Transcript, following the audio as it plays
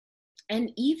And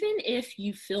even if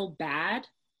you feel bad,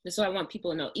 this is what I want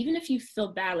people to know, even if you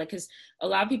feel bad, like, because a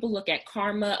lot of people look at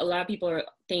karma, a lot of people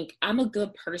think, I'm a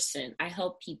good person, I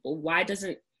help people, why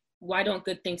don't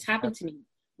good things happen to me?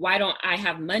 Why don't I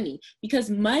have money? Because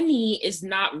money is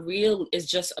not real, is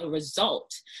just a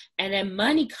result. And then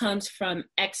money comes from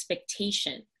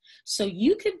expectation. So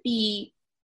you could be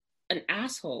an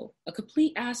asshole, a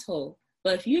complete asshole,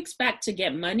 but if you expect to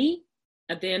get money,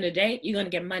 at the end of the day, you're going to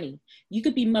get money. You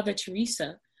could be Mother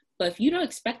Teresa, but if you don't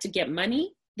expect to get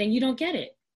money, then you don't get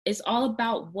it. It's all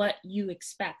about what you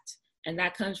expect. And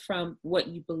that comes from what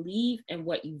you believe and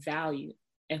what you value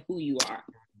and who you are.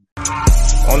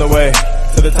 On the way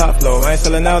to the top floor, I ain't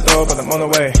selling out though, but I'm on the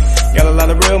way. Got a lot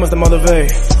of real ones to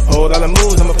motivate. Hold all the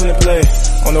moves, I'ma put in play.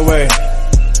 On the way,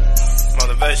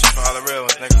 motivation for all the real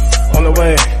ones, nigga. On the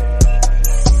way,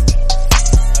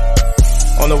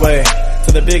 on the way to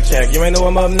the big check. You ain't know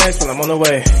I'm up next, but I'm on the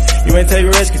way. You ain't take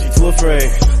risks cause you too afraid.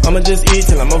 I'ma just eat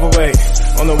till I'm overweight.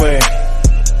 On the way,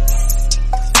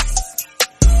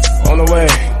 on the way.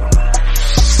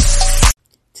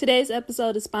 Today's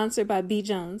episode is sponsored by B.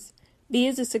 Jones. B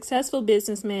is a successful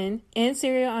businessman and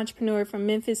serial entrepreneur from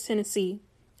Memphis, Tennessee.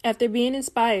 After being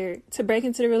inspired to break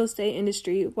into the real estate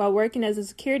industry while working as a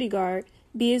security guard,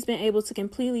 B has been able to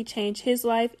completely change his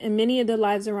life and many of the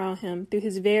lives around him through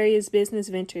his various business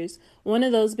ventures, one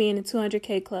of those being the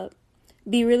 200K Club.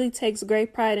 B really takes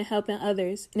great pride in helping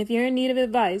others, and if you're in need of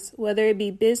advice, whether it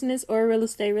be business or real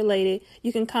estate related,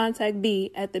 you can contact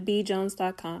B at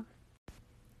thebjones.com.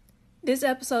 This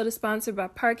episode is sponsored by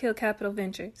Park Hill Capital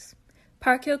Ventures.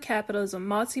 Park Hill Capital is a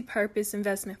multi-purpose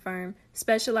investment firm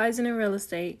specializing in real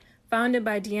estate, founded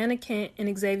by Deanna Kent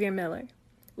and Xavier Miller.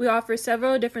 We offer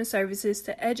several different services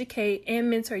to educate and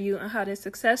mentor you on how to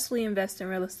successfully invest in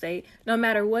real estate, no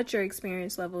matter what your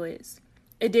experience level is.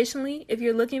 Additionally, if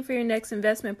you're looking for your next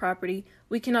investment property,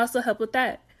 we can also help with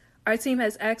that. Our team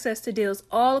has access to deals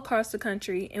all across the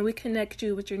country, and we connect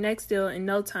you with your next deal in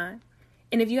no time.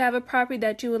 And if you have a property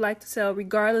that you would like to sell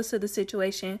regardless of the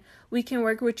situation, we can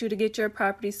work with you to get your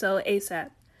property sold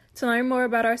ASAP. To learn more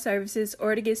about our services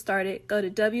or to get started, go to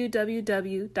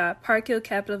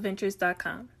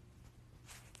www.parkhillcapitalventures.com.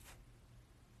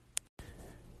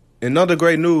 In other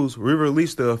great news, we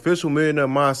released the official Millionaire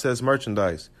Mindsets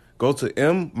merchandise. Go to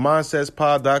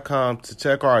mmindsetspod.com to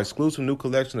check our exclusive new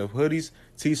collection of hoodies,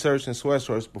 t-shirts, and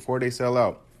sweatshirts before they sell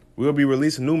out. We'll be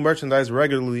releasing new merchandise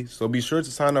regularly, so be sure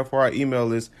to sign up for our email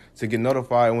list to get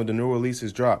notified when the new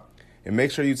releases drop. And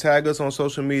make sure you tag us on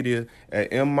social media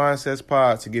at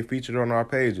mmindsetspod to get featured on our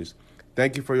pages.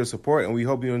 Thank you for your support, and we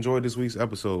hope you enjoyed this week's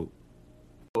episode.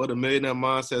 For the Millionaire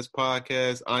Mindsets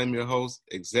Podcast, I'm your host,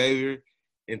 Xavier,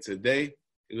 and today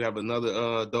we have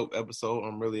another dope episode.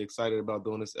 I'm really excited about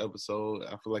doing this episode.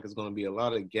 I feel like it's going to be a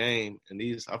lot of game, and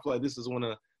I feel like this is one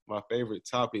of my favorite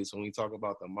topics when we talk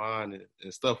about the mind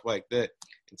and stuff like that.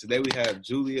 And today we have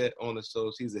Juliet on the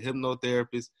show. She's a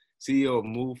hypnotherapist, CEO of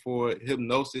Move Forward,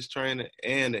 hypnosis trainer,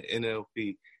 and an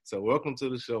NLP. So welcome to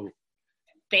the show.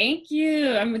 Thank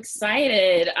you. I'm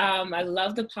excited. I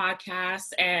love the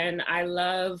podcast, and I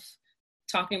love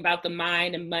talking about the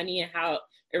mind and money and how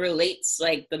it relates,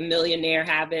 like the millionaire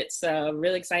habits. So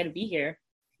really excited to be here.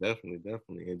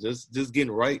 Definitely. And just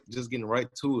getting right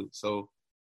to it. So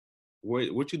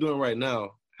what you doing right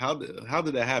now? How did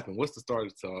that happen? What's the start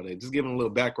to all that? Just give them a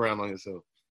little background on yourself.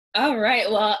 All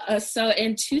right. Well, so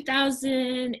in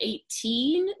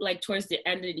 2018, like towards the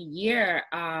end of the year,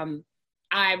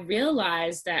 I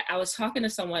realized that I was talking to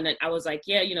someone and I was like,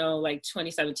 yeah, like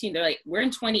 2017. They're like, we're in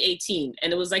 2018.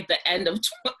 And it was like the end of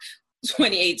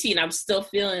 2018. I'm still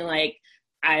feeling like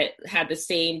I had the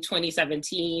same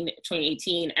 2017,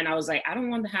 2018. And I was like, I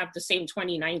don't want to have the same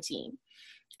 2019.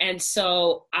 And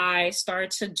so I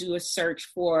started to do a search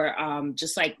for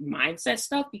just like mindset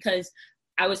stuff, because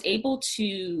I was able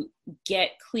to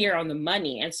get clear on the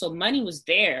money. And so money was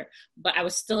there, but I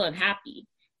was still unhappy.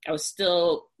 I was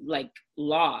still like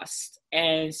lost.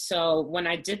 And so when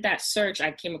I did that search,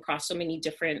 I came across so many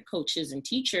different coaches and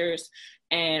teachers,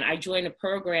 and I joined a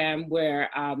program where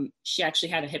she actually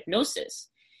had a hypnosis.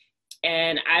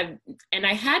 And I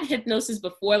had hypnosis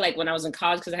before, like when I was in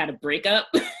college, because I had a breakup.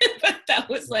 But that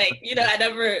was like, I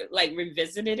never like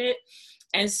revisited it.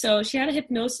 And so she had a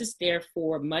hypnosis there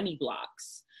for money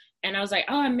blocks. And I was like,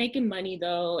 oh, I'm making money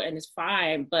though, and it's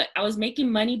fine. But I was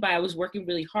making money, but I was working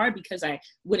really hard because I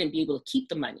wouldn't be able to keep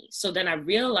the money. So then I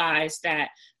realized that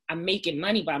I'm making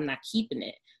money, but I'm not keeping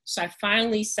it. So I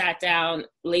finally sat down,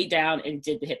 laid down, and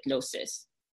did the hypnosis.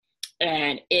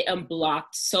 And it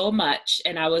unblocked so much.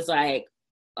 And I was like,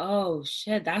 Oh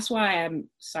shit, that's why I'm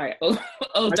sorry.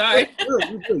 Oh darn.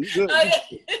 You good.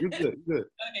 Okay. You good. Okay,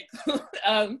 cool.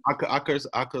 I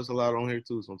curse a lot on here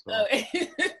too sometimes. Okay.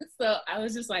 So I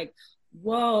was just like,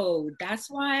 whoa, that's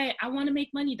why I want to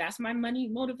make money. That's my money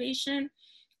motivation.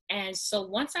 And so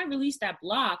once I released that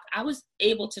block, I was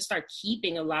able to start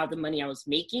keeping a lot of the money I was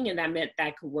making, and that meant that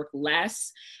I could work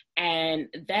less. And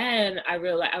then I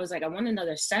realized, I was like, I want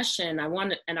another session.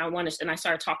 And I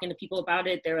started talking to people about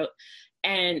it.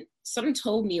 And someone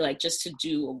told me like just to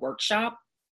do a workshop,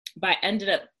 but I ended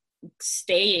up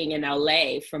staying in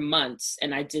LA for months,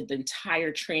 and I did the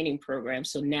entire training program.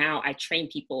 So now I train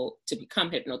people to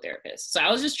become hypnotherapists. So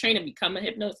I was just trained to become a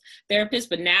hypnotherapist,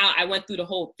 but now I went through the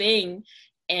whole thing,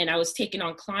 and I was taking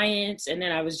on clients, and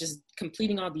then I was just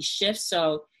completing all these shifts.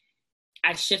 So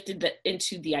I shifted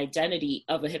into the identity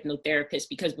of a hypnotherapist,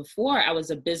 because before I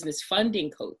was a business funding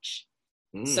coach.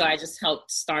 So I just helped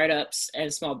startups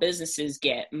and small businesses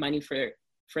get money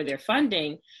for their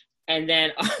funding. And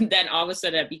then all of a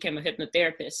sudden I became a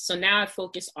hypnotherapist. So now I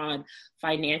focus on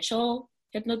financial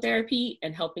hypnotherapy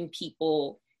and helping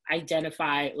people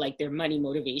identify like their money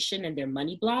motivation and their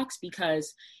money blocks,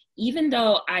 because even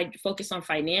though I focus on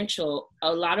financial,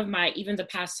 a lot of even the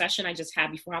past session I just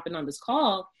had before hopping on this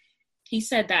call, he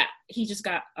said that he just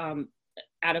got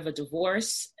out of a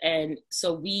divorce. And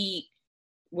so we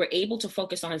were able to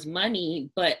focus on his money,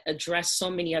 but address so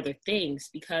many other things,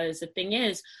 because the thing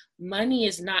is, money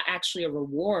is not actually a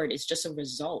reward. It's just a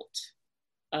result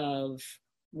of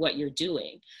what you're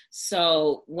doing.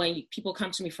 So when people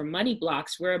come to me for money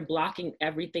blocks, we're blocking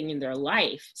everything in their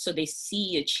life. So they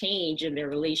see a change in their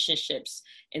relationships,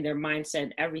 in their mindset,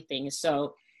 and everything. And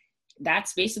so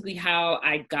that's basically how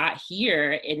I got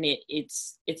here. And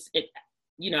it's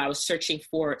I was searching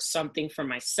for something for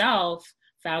myself,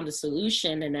 found a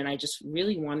solution, and then I just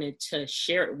really wanted to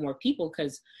share it with more people,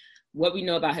 because what we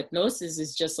know about hypnosis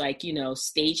is just like,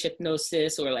 stage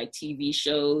hypnosis or like TV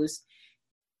shows.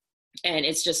 And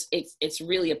it's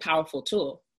really a powerful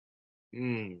tool.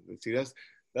 See, that's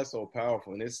so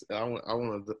powerful. And I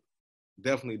want to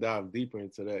definitely dive deeper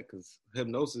into that, because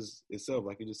hypnosis itself,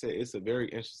 like you just said, it's a very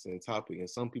interesting topic. And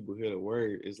some people hear the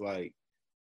word, it's like,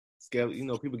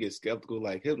 people get skeptical,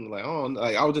 like oh,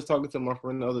 like I was just talking to my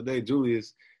friend the other day,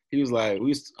 Julius. He was like,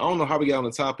 I don't know how we got on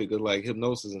the topic of like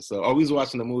hypnosis and stuff. Oh, we was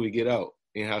watching the movie Get Out,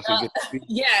 and how she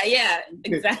yeah,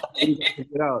 exactly.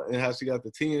 Get Out, and how she got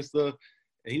the tea and stuff.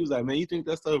 And he was like, man, you think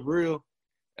that stuff real?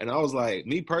 And I was like,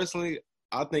 me personally,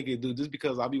 I think it do, just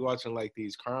because I be watching like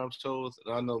these crime shows,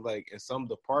 and I know like in some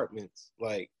departments,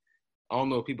 like I don't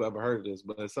know if people ever heard of this,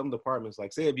 but in some departments,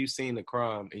 like say if you seen the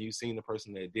crime and you seen the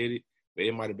person that did it, but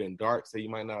it might have been dark, so you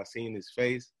might not have seen his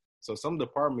face. So some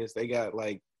departments, they got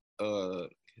like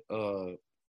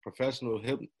professional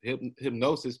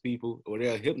hypnosis people, or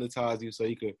they'll hypnotize you so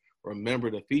you could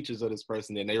remember the features of this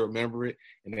person. Then they remember it,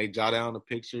 and they jot down the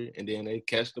picture, and then they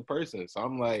catch the person. So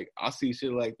I'm like, I see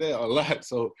shit like that a lot.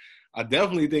 So I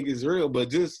definitely think it's real, but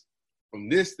just from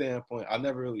this standpoint, I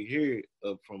never really hear it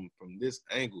from this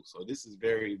angle. So this is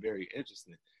very, very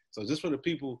interesting. So just for the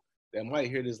people that might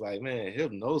hear this, like, man,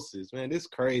 hypnosis, man, this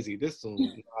crazy. This some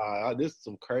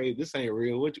crazy. This ain't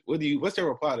real. What's your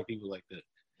reply to people like that?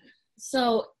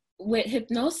 So with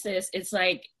hypnosis, it's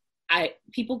like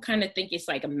people kind of think it's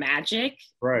like a magic.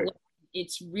 Right.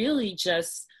 It's really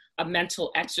just a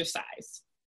mental exercise.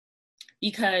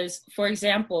 Because, for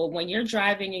example, when you're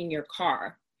driving in your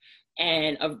car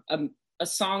and a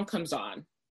song comes on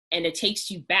and it takes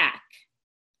you back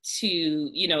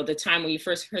to, the time when you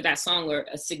first heard that song or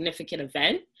a significant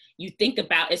event, you think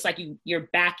about, it's like you're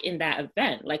back in that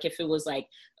event. Like if it was like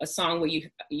a song where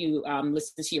you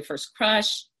listen to your first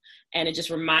crush, and it just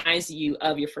reminds you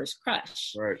of your first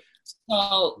crush. Right.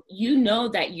 So you know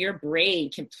that your brain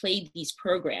can play these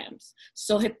programs.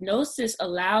 So hypnosis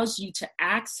allows you to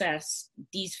access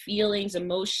these feelings,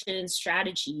 emotions,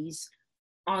 strategies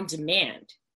on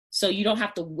demand. So you don't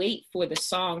have to wait for the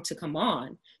song to come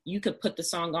on. You could put the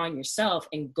song on yourself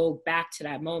and go back to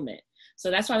that moment. So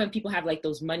that's why when people have like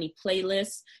those money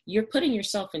playlists, you're putting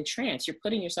yourself in trance. You're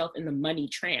putting yourself in the money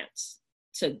trance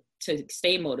to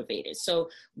stay motivated. So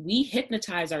we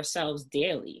hypnotize ourselves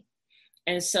daily.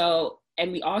 And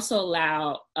we also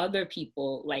allow other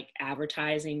people, like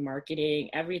advertising, marketing,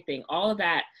 everything, all of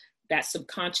that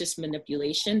subconscious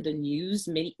manipulation, the news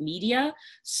media.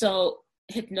 So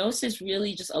hypnosis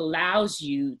really just allows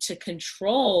you to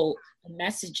control the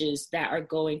messages that are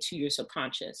going to your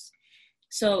subconscious.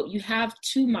 So you have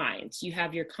two minds. You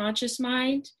have your conscious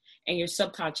mind and your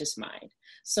subconscious mind.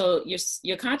 So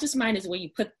your conscious mind is where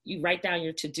you write down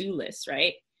your to-do list,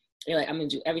 right? You're like, I'm gonna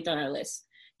do everything on our list.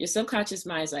 Your subconscious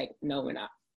mind is like, no, we're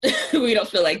not. we don't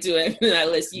feel like doing that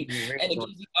list. And it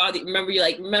gives you all the,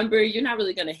 remember, you're not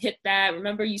really going to hit that.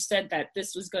 Remember you said that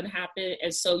this was going to happen.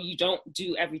 And so you don't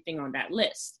do everything on that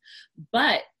list.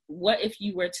 But what if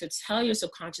you were to tell your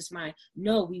subconscious mind,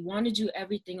 no, we want to do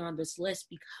everything on this list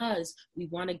because we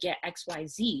want to get X, Y,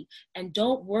 Z. And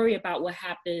don't worry about what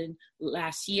happened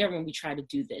last year when we tried to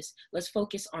do this. Let's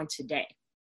focus on today.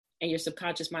 And your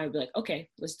subconscious mind will be like, okay,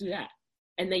 let's do that.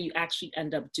 And then you actually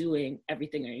end up doing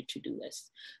everything on your to-do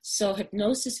list. So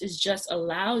hypnosis just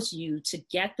allows you to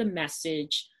get the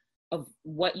message of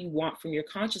what you want from your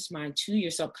conscious mind to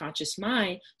your subconscious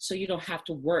mind, so you don't have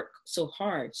to work so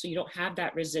hard. So you don't have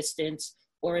that resistance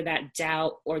or that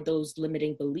doubt or those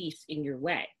limiting beliefs in your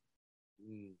way.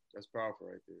 That's powerful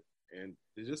right there. And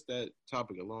just that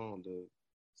topic alone, the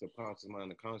subconscious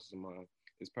mind, the conscious mind,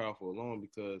 is powerful alone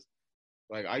because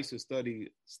like I used to study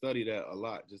that a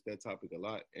lot, just that topic a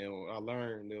lot. And what I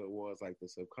learned it was like the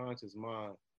subconscious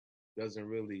mind doesn't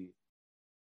really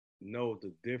know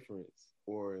the difference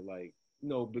or like,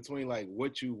 between like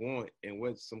what you want and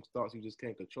what some thoughts you just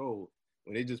can't control.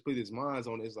 When they just put its minds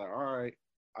on it, it's like, all right,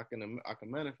 I can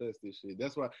manifest this shit.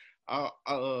 That's why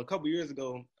a couple years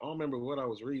ago, I don't remember what I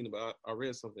was reading about. I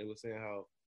read something that was saying how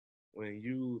when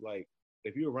you like,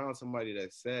 if you're around somebody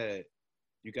that's sad,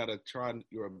 you gotta try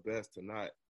your best to not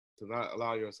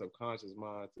allow your subconscious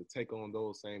mind to take on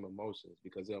those same emotions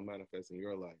because they'll manifest in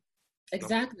your life.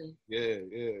 Exactly. Yeah.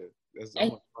 That's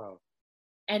wow.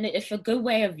 And if a good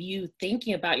way of you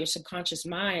thinking about your subconscious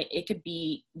mind, it could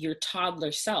be your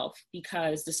toddler self,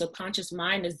 because the subconscious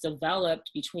mind is developed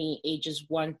between ages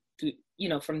 1 through,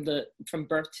 from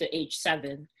birth to age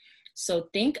 7. So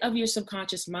think of your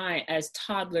subconscious mind as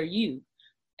toddler you.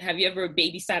 Have you ever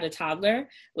babysat a toddler?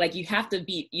 Like you have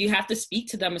to speak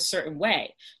to them a certain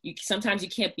way. Sometimes you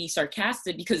can't be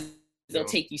sarcastic because they'll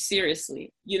take you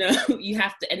seriously. You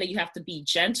have to, and then you have to be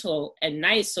gentle and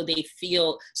nice so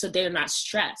they're not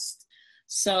stressed.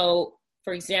 So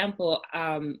for example,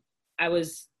 I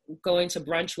was going to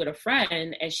brunch with a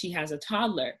friend and she has a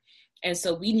toddler. And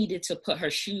so we needed to put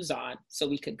her shoes on so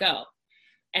we could go.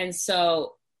 And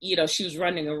so, she was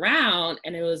running around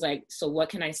and it was like, so what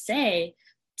can I say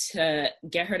to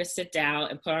get her to sit down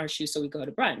and put on her shoes so we go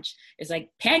to brunch? It's like,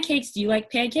 pancakes, do you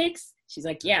like pancakes? She's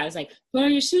like, yeah. I was like, put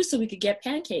on your shoes so we could get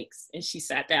pancakes. And she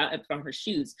sat down and put on her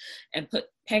shoes and put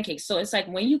pancakes. So it's like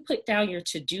when you put down your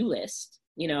to-do list,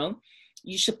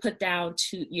 you should put down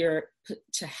to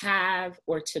have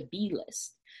or to be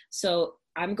list. So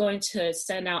I'm going to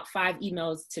send out 5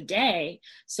 emails today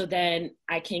so then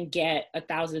I can get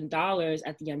 $1,000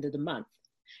 at the end of the month.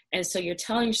 And so you're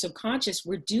telling your subconscious,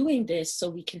 we're doing this so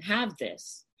we can have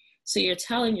this. So you're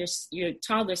telling your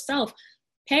toddler self,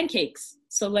 pancakes,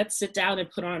 so let's sit down and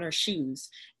put on our shoes.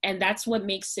 And that's what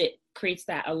creates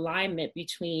that alignment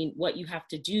between what you have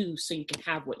to do so you can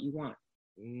have what you want.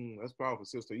 That's powerful,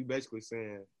 sister. You basically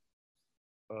saying,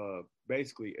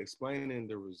 explaining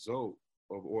the result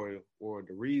of or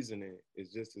the reasoning is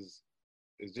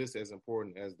just as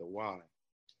important as the why.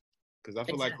 Because I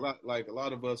feel exactly. like a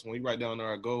lot of us, when we write down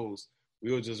our goals,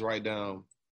 we'll just write down,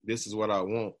 this is what I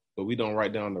want, but we don't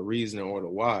write down the reason or the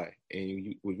why.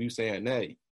 And with you saying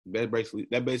that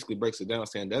basically breaks it down,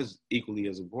 saying that's equally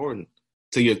as important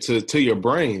to your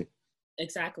brain.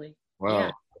 Exactly.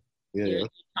 Wow. Yeah. Your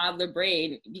toddler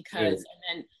brain, because and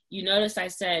then you notice I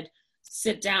said,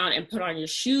 sit down and put on your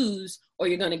shoes or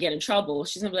you're going to get in trouble.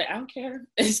 She's going to be like, I don't care.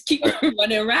 Just keep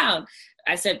running around.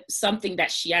 I said something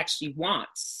that she actually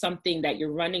wants, something that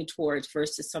you're running towards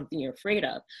versus something you're afraid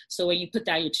of. So when you put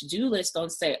down your to-do list,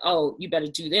 don't say, oh, you better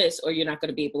do this or you're not going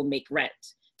to be able to make rent.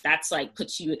 That's like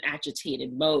puts you in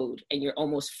agitated mode and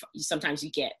sometimes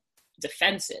you get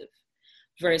defensive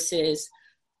versus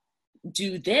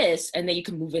do this and then you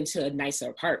can move into a nicer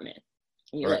apartment.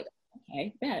 And you're like,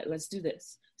 okay, bet, let's do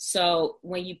this. So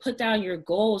when you put down your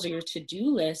goals or your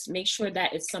to-do list, make sure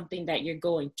that it's something that you're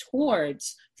going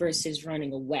towards versus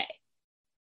running away.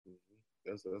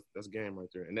 That's game right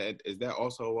there. And is that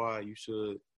also why you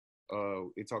should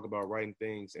they talk about writing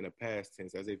things in a past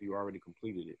tense as if you already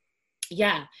completed it?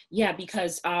 Yeah,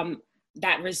 because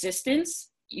that resistance,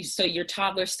 so your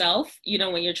toddler self,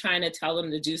 when you're trying to tell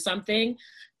them to do something,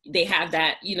 they have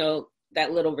that,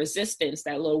 that little resistance,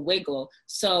 that little wiggle.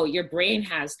 So your brain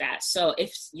has that. So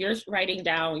if you're writing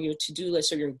down your to-do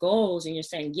list or your goals and you're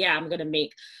saying, yeah, I'm going to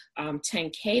make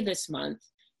 $10K this month.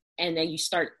 And then you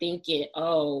start thinking,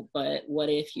 oh, but what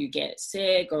if you get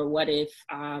sick? Or what if,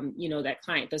 that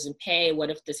client doesn't pay? What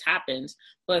if this happens?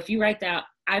 But if you write down,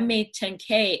 I made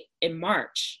 $10K in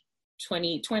March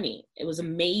 2020. It was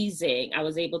amazing. I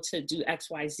was able to do X,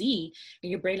 Y, Z.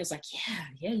 And your brain is like,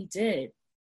 yeah, you did.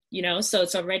 So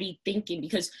it's already thinking,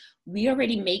 because we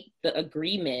already make the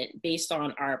agreement based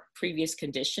on our previous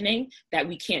conditioning that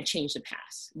we can't change the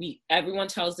past. Everyone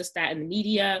tells us that in the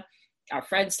media, our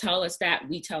friends tell us that,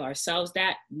 we tell ourselves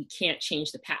that we can't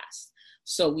change the past.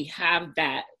 So we have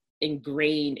that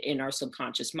ingrained in our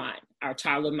subconscious mind. Our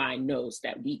toddler mind knows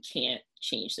that we can't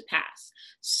change the past.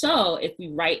 So if we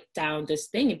write down this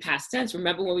thing in past tense,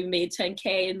 remember when we made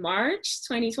 10K in March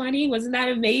 2020? Wasn't that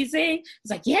amazing? It's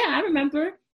like, yeah, I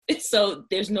remember. So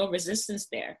there's no resistance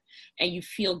there, and you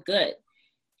feel good.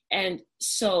 And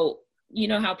so,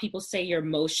 how people say your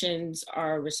emotions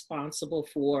are responsible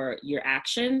for your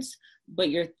actions, but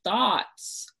your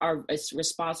thoughts are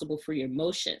responsible for your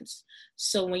emotions.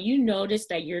 So when you notice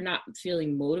that you're not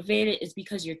feeling motivated, it's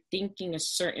because you're thinking a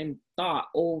certain thought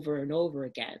over and over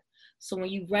again. So when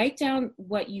you write down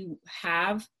what you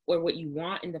have or what you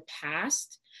want in the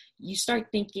past, you start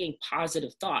thinking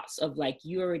positive thoughts of like,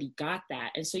 you already got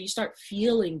that. And so you start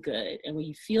feeling good. And when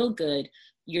you feel good,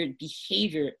 your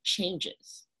behavior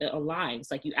changes. It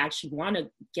aligns. Like, you actually want to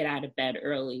get out of bed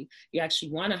early. You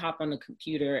actually want to hop on the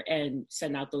computer and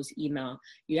send out those emails.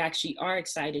 You actually are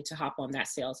excited to hop on that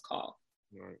sales call.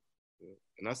 Right. Yeah.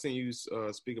 And I seen you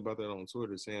speak about that on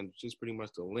Twitter, saying just pretty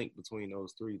much the link between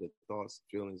those three, the thoughts,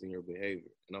 feelings, and your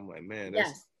behavior. And I'm like, man,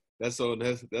 that's so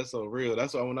real.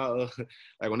 That's why when I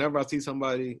whenever I see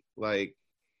somebody like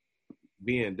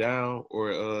being down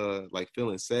or like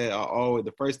feeling sad,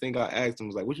 the first thing I ask them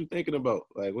was like, what you thinking about?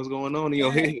 Like, what's going on in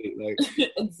your head? Like,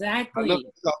 exactly. I know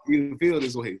it's how you feel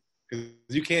this way, because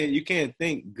you can't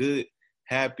think good,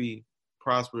 happy,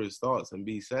 prosperous thoughts and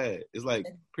be sad. It's like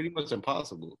pretty much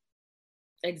impossible.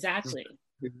 Exactly.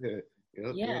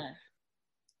 Yeah.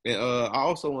 And I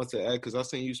also want to add, because I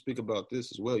seen you speak about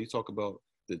this as well. You talk about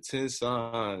the 10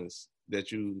 signs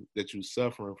that you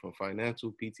suffering from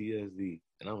financial PTSD,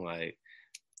 and I'm like,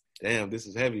 damn, this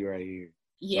is heavy right here.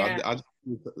 Yeah. So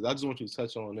I just want you to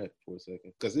touch on that for a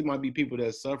second, because it might be people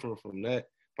that's suffering from that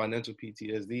financial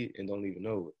PTSD and don't even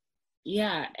know it.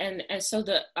 Yeah, and so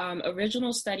the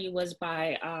original study was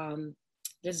by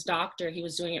this doctor. He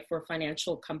was doing it for a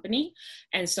financial company.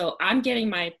 And so I'm getting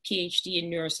my PhD in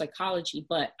neuropsychology,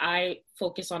 but I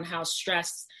focus on how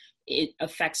stress, it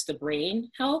affects the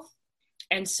brain health.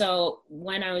 And so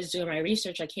when I was doing my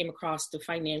research, I came across the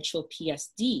financial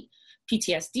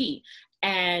PTSD.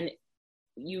 And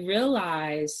you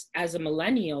realize as a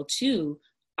millennial too,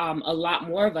 a lot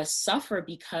more of us suffer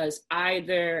because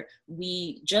either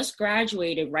we just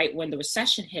graduated right when the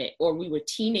recession hit, or we were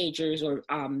teenagers or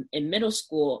in middle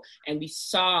school, and we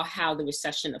saw how the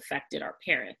recession affected our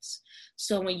parents.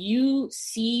 So when you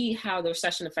see how the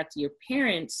recession affected your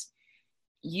parents,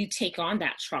 you take on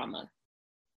that trauma.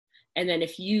 And then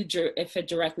if it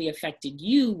directly affected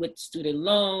you with student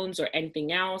loans or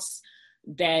anything else,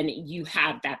 then you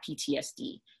have that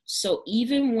PTSD. So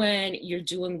even when you're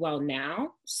doing well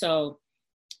now, so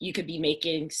you could be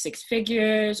making 6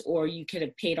 figures, or you could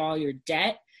have paid all your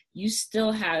debt, you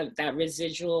still have that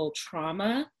residual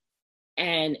trauma.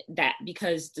 And that,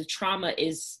 because the trauma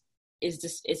is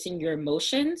it's in your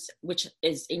emotions, which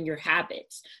is in your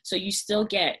habits. So you still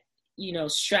get,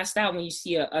 stressed out when you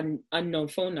see an unknown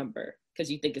phone number because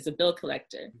you think it's a bill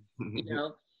collector.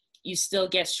 You still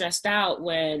get stressed out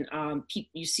when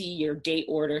you see your date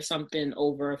order something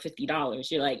over $50.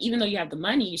 You're like, even though you have the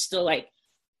money, you still like,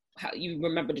 how you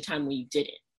remember the time when you did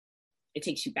it. It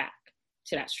takes you back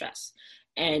to that stress.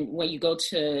 And when you go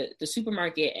to the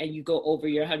supermarket and you go over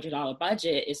your $100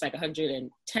 budget, it's like $110.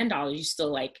 You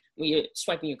still, like, when you're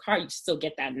swiping your card, you still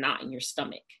get that knot in your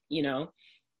stomach,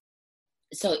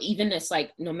 So even it's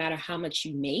like, no matter how much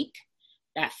you make,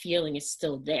 that feeling is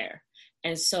still there.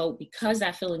 And so because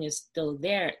that feeling is still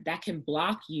there, that can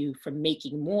block you from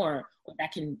making more, or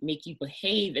that can make you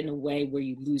behave in a way where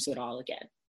you lose it all again.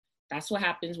 That's what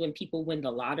happens when people win the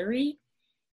lottery.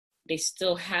 They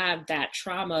still have that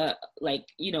trauma, like,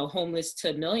 homeless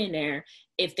to millionaire.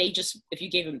 If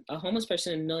you gave a homeless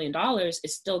person $1 million,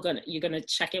 it's still you're going to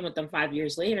check in with them 5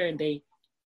 years later, and they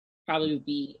probably would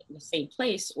be in the same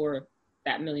place, or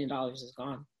that $1 million is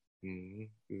gone. Mm-hmm.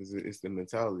 It's the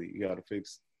mentality. You got to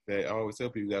fix that. I always tell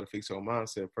people, you got to fix your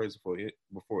mindset first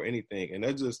before anything. And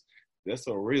that's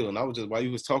so real. And while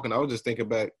you was talking, I was just thinking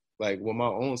back, like, with my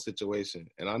own situation.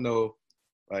 And I know,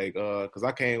 like, because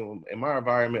I came in my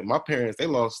environment, my parents, they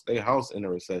lost their house in the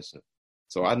recession.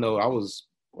 So I know I was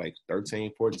like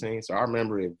 13, 14. So I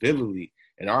remember it vividly.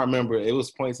 And I remember it was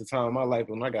points in time in my life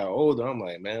when I got older, I'm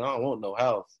like, man, I don't want no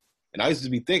house. And I used to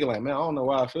be thinking, like, man, I don't know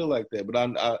why I feel like that. But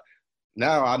I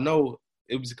now I know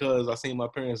it was because I seen my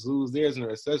parents lose theirs in the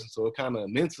recession. So it kind of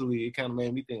mentally, it kind of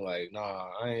made me think, like, nah,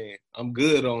 I'm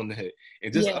good on that.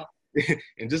 And just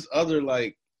and just other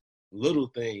like little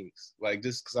things, like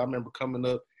just because I remember coming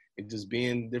up and just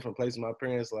being in different places. My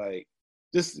parents like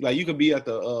just like you could be at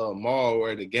the mall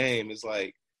or at the game. It's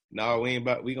like, no, we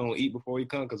gonna eat before we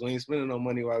come because we ain't spending no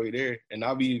money while we there. And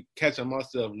I'll be catching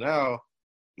myself now,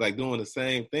 like doing the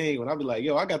same thing when I be like,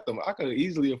 yo, I could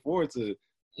easily afford to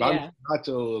buy me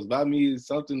nachos, buy me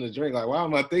something to drink. Like, why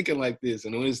am I thinking like this?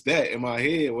 And when it's that in my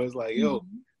head, where it's like, yo,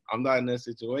 I'm not in that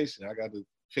situation. I got to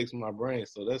fix my brain.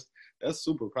 So that's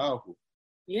super powerful.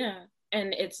 Yeah.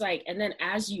 And it's like, and then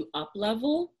as you up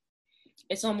level,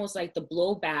 it's almost like the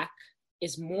blowback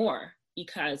is more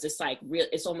because it's like real,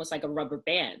 it's almost like a rubber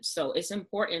band. So it's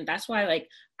important. That's why like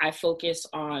I focus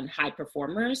on high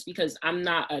performers, because I'm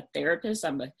not a therapist.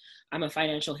 I'm a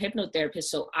financial hypnotherapist.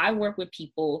 So I work with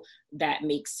people that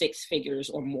make 6 figures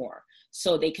or more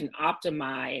so they can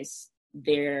optimize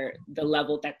the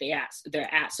level that they're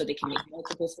at, so they can make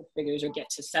multiple 6 figures or get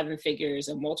to 7 figures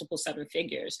or multiple 7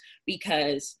 figures,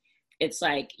 because it's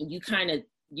like you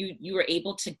were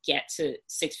able to get to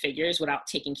 6 figures without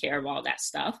taking care of all that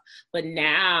stuff. But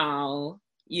now,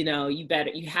 you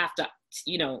have to,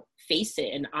 face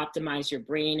it and optimize your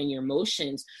brain and your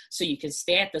emotions so you can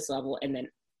stay at this level and then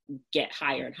get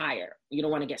higher and higher. You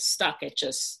don't want to get stuck at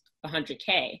just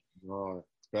 100K. Oh,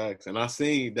 facts. And I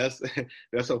seen that's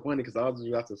so funny because I was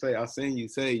about to say, I seen you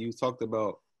say you talked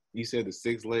about, you said the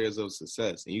 6 layers of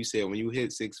success, and you said when you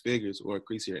hit 6 figures or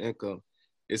increase your income,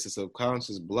 it's a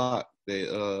subconscious block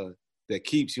that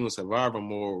keeps you in survival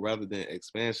mode rather than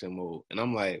expansion mode. And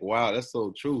I'm like, wow, that's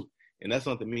so true. And that's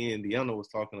something me and Deanna was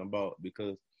talking about,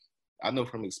 because I know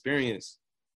from experience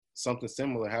something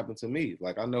similar happened to me.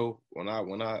 Like I know when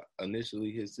I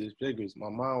initially hit 6 figures, my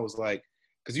mind was like,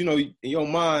 because in your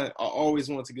mind, I always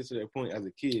wanted to get to that point as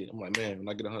a kid. I'm like, man, when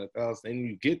I get 100,000, and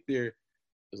you get there,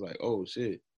 it's like, oh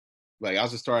shit. Like I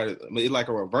just started, it like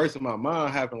a reverse in my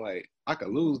mind happened. Like I could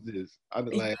lose this. I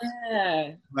was like,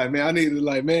 man, I need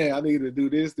to do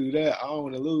this, do that. I don't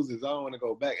want to lose this. I don't want to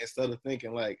go back. Instead of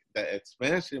thinking like that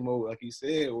expansion mode, like you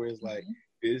said, where it's like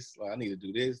this, like I need to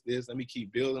do this. Let me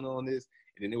keep building on this.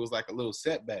 And then it was like a little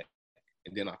setback,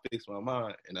 and then I fixed my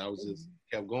mind, and I was just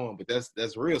kept going. But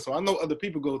that's real. So I know other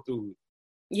people go through it.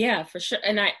 Yeah, for sure.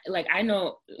 And I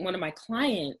know one of my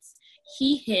clients,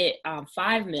 he hit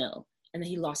 5 mil. And then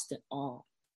he lost it all.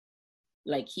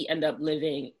 Like he ended up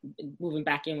moving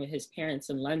back in with his parents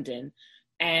in London.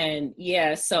 And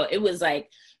yeah, so it was like,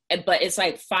 but it's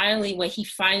like finally, when he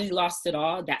finally lost it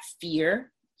all, that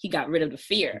fear, he got rid of the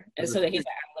fear. And so then he's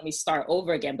like, let me start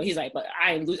over again. But he's like, but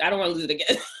I don't want to lose it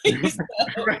again.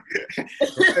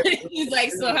 He's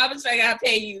like, so how much I gotta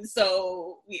pay you?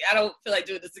 So I don't feel like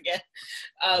doing this again.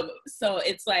 So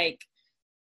it's like,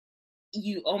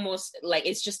 you almost like,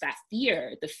 it's just that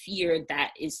fear, the fear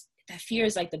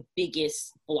is like the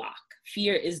biggest block.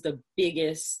 Fear is the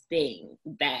biggest thing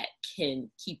that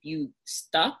can keep you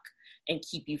stuck and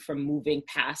keep you from moving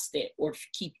past it, or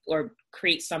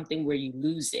create something where you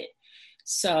lose it.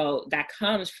 So that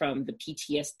comes from the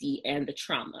PTSD and the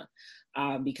trauma,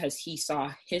 because he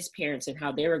saw his parents and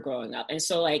how they were growing up. And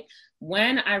so like,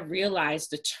 when I realized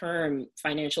the term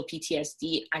financial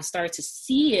PTSD, I started to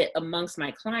see it amongst my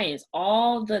clients.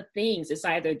 All the things, it's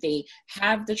either they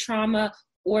have the trauma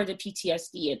or the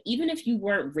PTSD. And even if you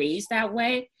weren't raised that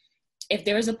way, if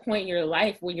there's a point in your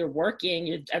life when you're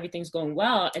working, everything's going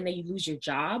well, and then you lose your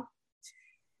job,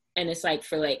 and it's like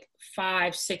for like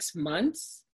 5-6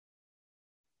 months,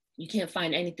 you can't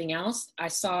find anything else. I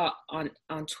saw on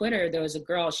Twitter, there was a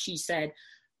girl, she said,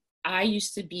 I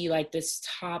used to be like this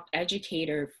top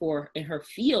educator in her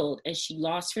field, and she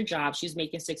lost her job. She was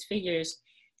making 6 figures.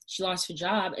 She lost her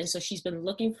job. And so she's been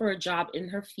looking for a job in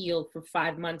her field for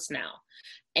 5 months now.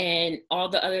 And all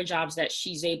the other jobs that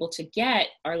she's able to get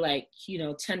are like,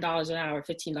 $10 an hour,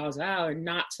 $15 an hour,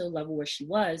 not to the level where she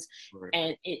was. Right.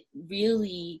 And it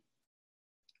really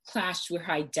clashed with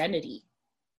her identity.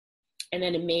 And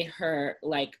then it made her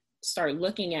like start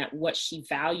looking at what she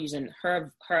values, and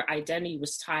her identity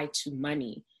was tied to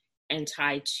money and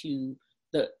tied to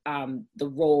the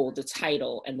role, the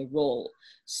title and the role.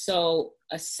 So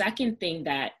a second thing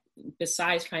that,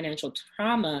 besides financial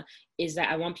trauma, is that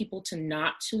I want people to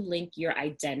not to link your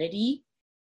identity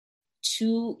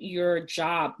to your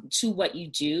job, to what you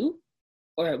do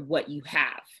or what you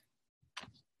have.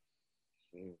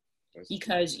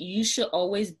 Because you should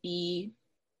always be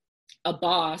a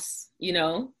boss,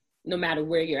 no matter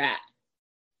where you're at.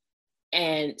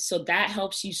 And so that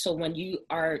helps you. So when you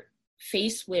are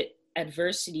faced with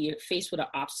adversity, or faced with an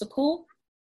obstacle,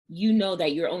 you know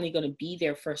that you're only going to be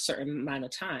there for a certain amount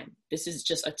of time. This is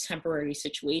just a temporary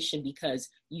situation because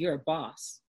you're a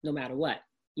boss, no matter what,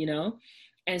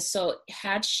 And so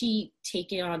had she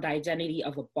taken on the identity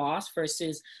of a boss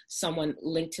versus someone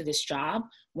linked to this job,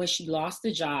 when she lost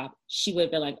the job, she would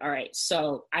have been like, all right,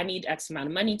 so I need X amount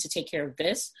of money to take care of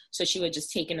this. So she would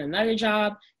just take in another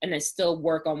job and then still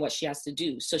work on what she has to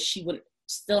do. So she would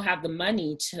still have the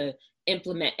money to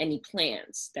implement any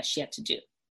plans that she had to do.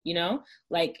 You know,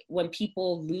 like when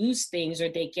people lose things or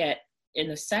they get in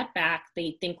a setback,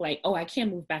 they think like, oh, I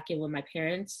can't move back in with my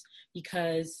parents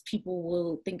because people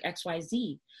will think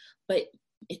XYZ. But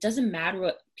it doesn't matter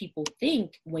what people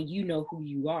think when you know who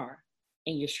you are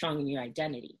and you're strong in your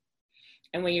identity.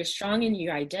 And when you're strong in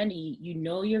your identity, you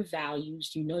know your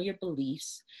values, you know your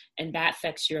beliefs, and that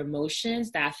affects your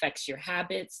emotions, that affects your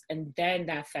habits, and then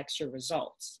that affects your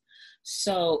results.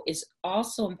 So it's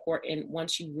also important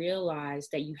once you realize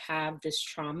that you have this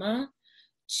trauma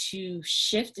to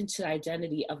shift into the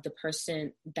identity of the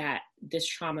person that this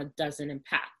trauma doesn't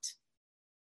impact,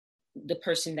 the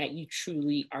person that you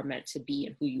truly are meant to be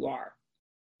and who you are.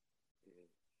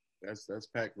 That's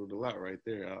packed with a lot right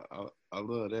there. I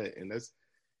love that, and that's,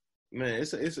 man,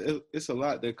 it's a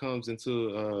lot that comes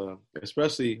into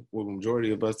especially with the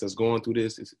majority of us that's going through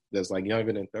this, that's like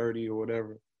younger than 30 or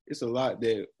whatever. It's a lot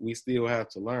that we still have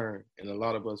to learn, and a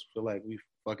lot of us feel like we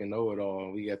fucking know it all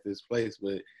and we at this place,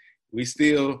 but we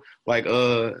still, like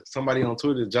somebody on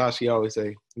Twitter, Josh, he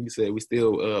said we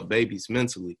still babies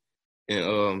mentally,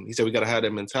 and he said we gotta have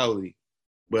that mentality.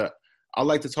 But I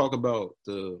like to talk about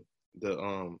the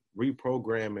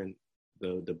reprogramming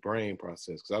the brain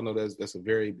process, because I know that's a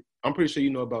very, I'm pretty sure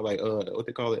you know about like what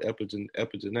they call it,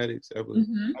 epigenetics. How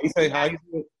you say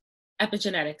it?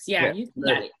 Epigenetics, yeah. You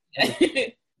got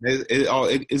it.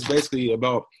 It's basically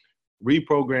about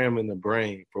reprogramming the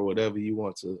brain for whatever you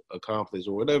want to accomplish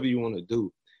or whatever you want to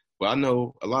do. But I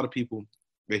know a lot of people,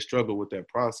 they struggle with that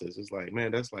process. It's like,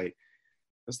 man, that's like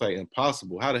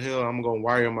impossible. How the hell I'm gonna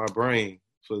wire my brain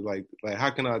for like how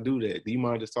can I do that? Do you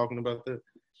mind just talking about that?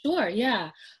 Sure,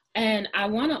 yeah. And I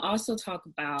want to also talk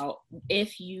about,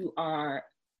 if you are,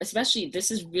 especially this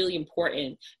is really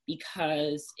important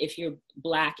because if you're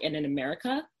Black and in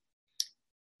America,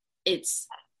 it's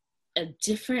a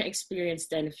different experience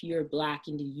than if you're Black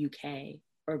in the UK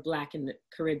or Black in the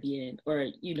Caribbean or,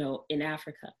 you know, in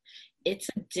Africa. It's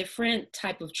a different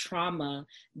type of trauma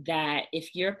that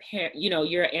if your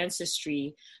your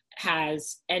ancestry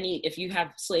has any, if you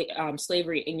have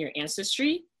slavery in your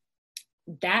ancestry,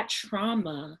 that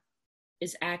trauma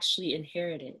is actually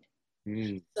inherited.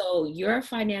 So your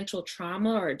financial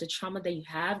trauma or the trauma that you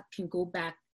have can go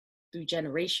back through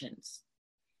generations.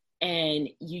 And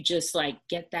you just like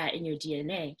get that in your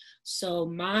DNA. So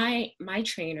my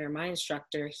trainer, my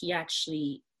instructor, he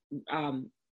actually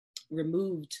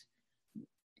removed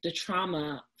the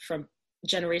trauma from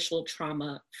generational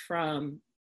trauma from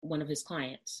one of his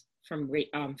clients from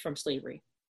slavery,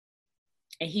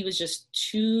 and he was just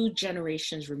 2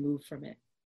 generations removed from it.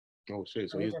 Oh shit!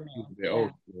 So he's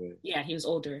old. Yeah, he was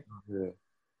older. Yeah.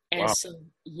 And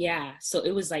wow. So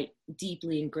it was like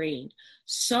deeply ingrained.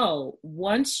 So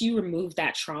once you remove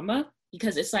that trauma,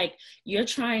 because it's like you're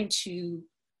trying to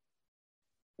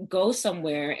go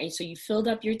somewhere, and so you filled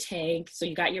up your tank, so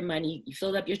you got your money, you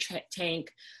filled up your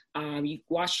tank, you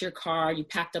washed your car, you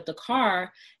packed up the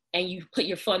car, and you put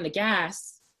your foot on the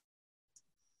gas,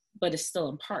 but it's still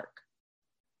in park.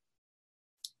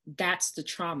 That's the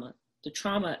trauma. The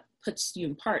trauma puts you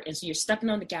in park. And so you're stepping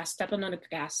on the gas,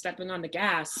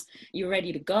 you're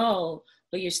ready to go,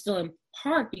 but you're still in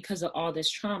park because of all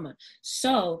this trauma.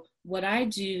 So what I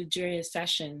do during a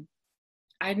session,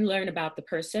 I learn about the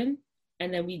person,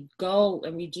 and then we go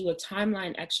and we do a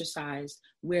timeline exercise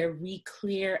where we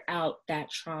clear out that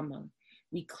trauma.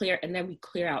 We clear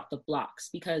out the blocks,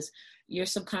 because your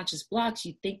subconscious blocks,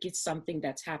 you think it's something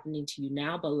that's happening to you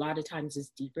now, but a lot of times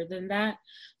it's deeper than that.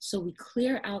 So we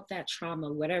clear out that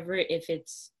trauma, whatever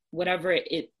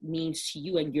it means to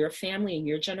you and your family and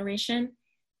your generation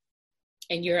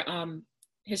and your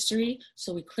history.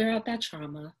 So we clear out that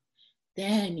trauma,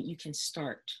 then you can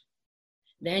start.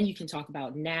 Then you can talk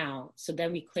about now. So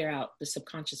then we clear out the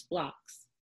subconscious blocks,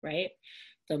 right?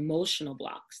 The emotional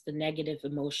blocks, the negative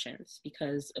emotions,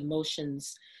 because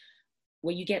emotions,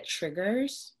 when you get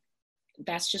triggers,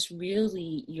 that's just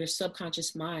really your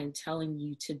subconscious mind telling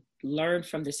you to learn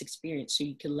from this experience so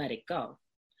you can let it go.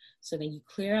 So then you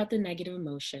clear out the negative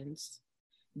emotions.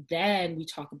 Then we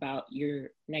talk about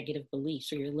your negative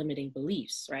beliefs or your limiting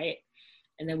beliefs, right?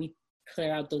 And then we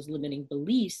clear out those limiting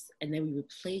beliefs, and then we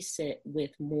replace it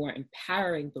with more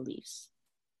empowering beliefs.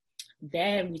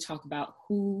 Then we talk about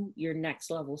who your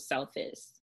next level self is.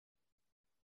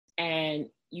 And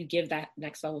you give that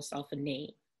next level self a name.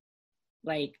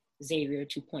 Like Xavier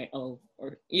 2.0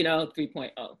 or, you know,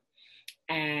 3.0.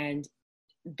 And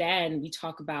then we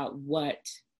talk about what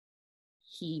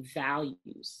he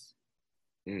values.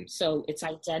 So it's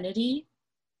identity,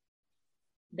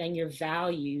 then your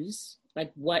values,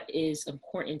 like what is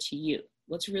important to you?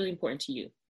 What's really important to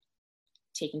you?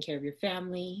 Taking care of your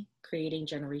family, creating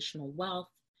generational wealth,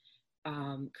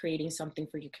 creating something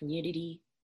for your community.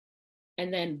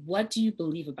 And then what do you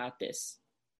believe about this?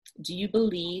 Do you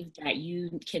believe that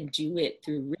you can do it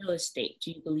through real estate?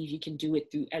 Do you believe you can do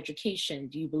it through education?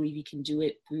 Do you believe you can do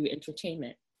it through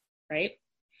entertainment, right?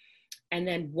 And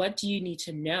then what do you need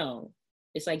to know?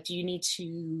 It's like, do you need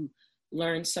to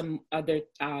learn some other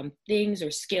things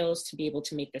or skills to be able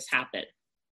to make this happen?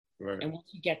 Right. And once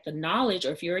you get the knowledge,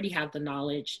 or if you already have the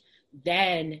knowledge,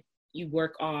 then you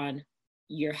work on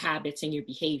your habits and your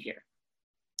behavior.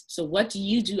 So what do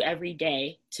you do every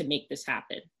day to make this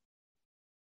happen?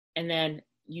 And then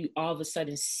you all of a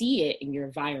sudden see it in your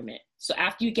environment. So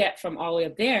after you get from all the way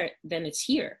up there, then it's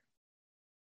here.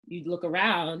 You look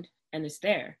around and it's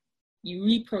there. You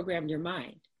reprogram your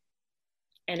mind.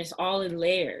 And it's all in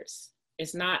layers.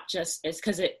 It's not just, it's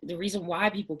because the reason why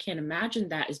people can't imagine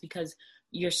that is because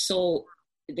there's so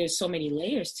many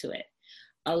layers to it.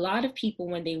 A lot of people,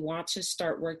 when they want to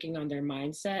start working on their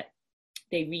mindset,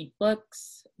 they read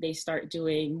books, they start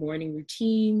doing morning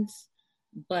routines,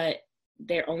 but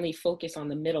they're only focused on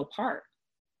the middle part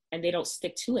and they don't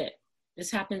stick to it.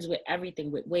 This happens with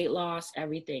everything, with weight loss,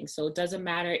 everything. So it doesn't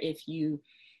matter if you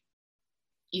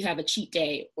have a cheat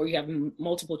day or you have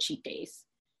multiple cheat days,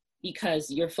 because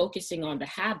you're focusing on the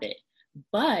habit.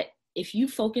 But if you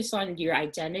focus on your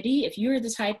identity, if you're the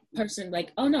type of person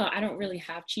like, oh no, I don't really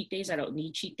have cheat days, I don't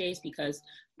need cheat days because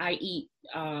I eat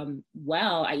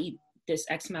well, I eat this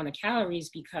X amount of calories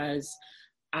because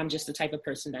I'm just the type of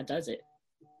person that does it.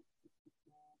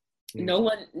 No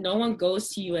one goes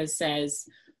to you and says,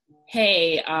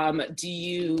 hey, do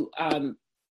you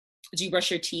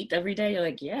brush your teeth every day? You're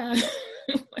like, yeah.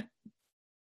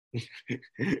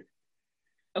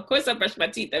 Of course I brush my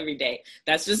teeth every day.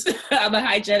 That's just, I'm a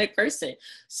hygienic person.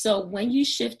 So when you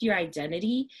shift your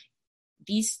identity,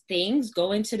 these things,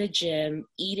 going to the gym,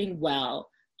 eating well,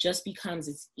 just becomes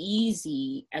as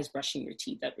easy as brushing your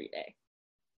teeth every day.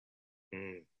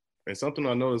 And something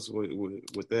I noticed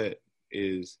with that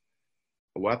is,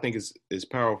 what I think is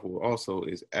powerful also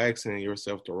is asking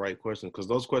yourself the right questions, because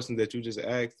those questions that you just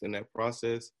asked in that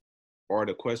process are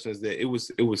the questions that it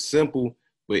was simple,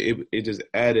 but it just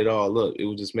added all up. It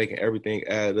was just making everything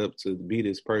add up to be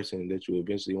this person that you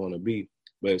eventually want to be.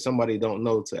 But if somebody don't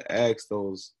know to ask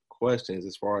those questions,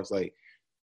 as far as like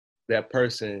that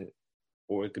person,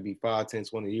 or it could be 5, 10,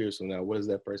 20 years from now, what is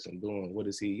that person doing? What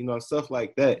is he? You know, stuff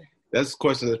like that. That's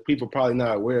questions that people probably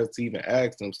not aware of to even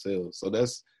ask themselves. So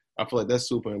I feel like that's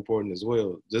super important as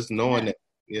well. Just knowing that.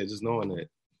 Yeah, just knowing that.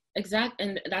 Exactly.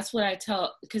 And that's what I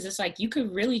tell, because it's like, you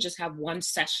could really just have one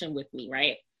session with me,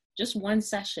 right? Just one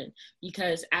session,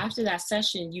 because after that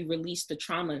session, you release the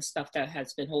trauma and stuff that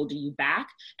has been holding you back.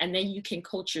 And then you can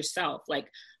coach yourself.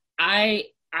 Like my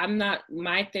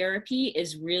therapy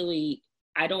is really,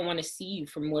 I don't want to see you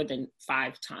for more than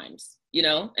 5 times, you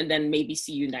know, and then maybe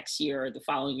see you next year or the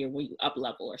following year when you up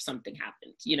level or something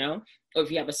happens, you know, or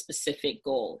if you have a specific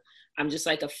goal. I'm just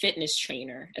like a fitness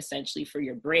trainer, essentially, for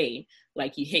your brain.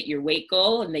 Like, you hit your weight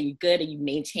goal and then you're good and you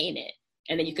maintain it.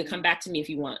 And then you could come back to me if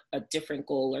you want a different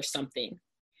goal or something.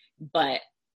 But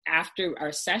after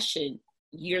our session,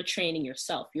 you're training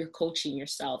yourself, you're coaching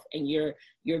yourself, and you're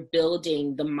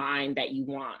building the mind that you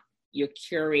want. You're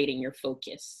curating your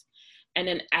focus. And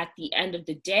then at the end of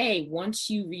the day, once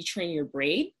you retrain your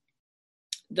brain,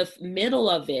 the middle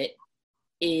of it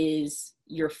is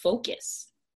your focus.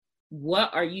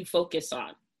 What are you focused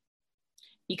on?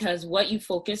 Because what you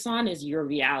focus on is your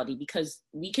reality, because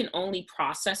we can only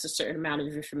process a certain amount of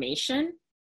information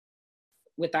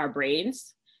with our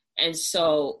brains. And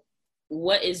so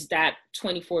what is that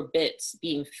 24 bits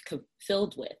being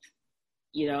filled with?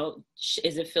 You know,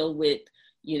 is it filled with,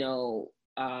 you know,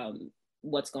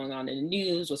 what's going on in the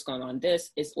news, what's going on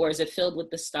or is it filled with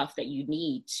the stuff that you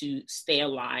need to stay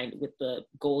aligned with the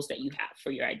goals that you have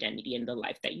for your identity and the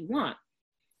life that you want?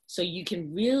 So you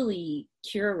can really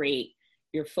curate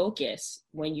your focus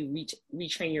when you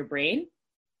retrain your brain.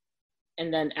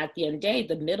 And then at the end of the day,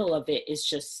 the middle of it is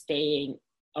just staying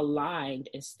aligned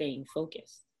and staying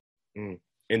focused. And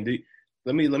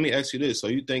let me ask you this. So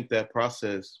you think that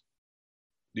process,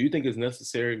 do you think it's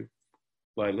necessary?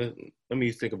 Like, let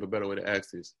me think of a better way to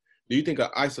ask this. Do you think an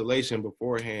isolation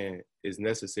beforehand is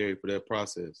necessary for that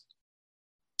process?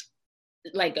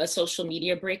 Like a social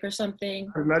media break or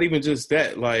something? Not even just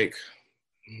that. Like,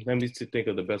 let me think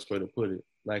of the best way to put it.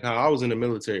 like how I was in the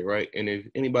military, right? And if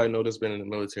anybody know that's been in the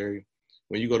military,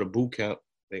 when you go to boot camp,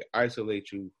 they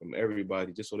isolate you from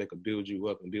everybody just so they can build you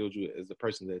up and build you as the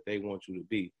person that they want you to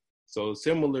be. So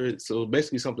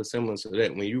basically something similar to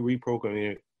that. When you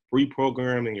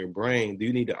reprogramming your brain, do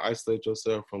you need to isolate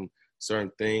yourself from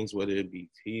certain things, whether it be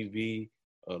TV,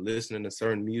 listening to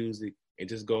certain music, and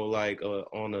just go like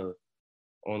on a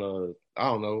I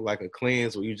don't know, like a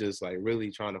cleanse where you just like really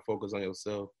trying to focus on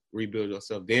yourself, rebuild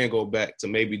yourself, then go back to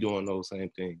maybe doing those same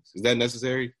things. Is that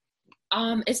necessary?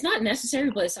 It's not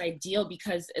necessary, but it's ideal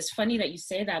because it's funny that you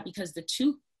say that, because the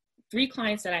 3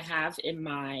 clients that I have in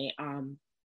my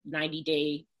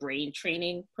 90-day brain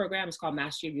training program is called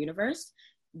Mastery of Universe.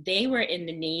 They were in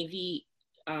the Navy,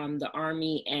 the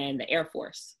Army, and the Air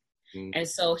Force. And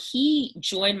so he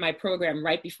joined my program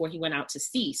right before he went out to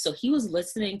sea. So he was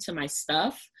listening to my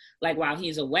stuff like while he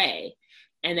was away.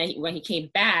 And then when he came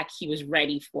back, he was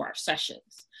ready for our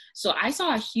sessions. So I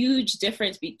saw a huge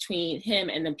difference between him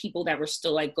and the people that were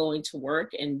still like going to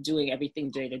work and doing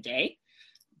everything day to day.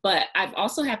 But I've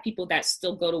also had people that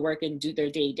still go to work and do their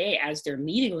day to day as they're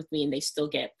meeting with me, and they still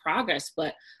get progress.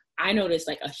 But I noticed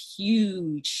like a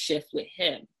huge shift with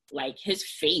him. Like his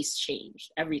face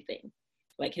changed, everything.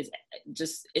 Like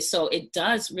so it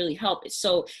does really help.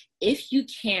 So if you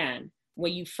can,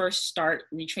 when you first start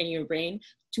retraining your brain,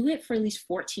 do it for at least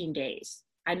 14 days.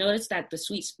 I noticed that the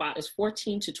sweet spot is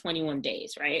 14 to 21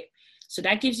 days, right? So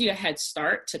that gives you a head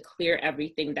start to clear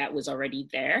everything that was already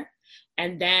there.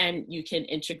 And then you can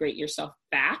integrate yourself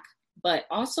back, but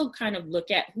also kind of look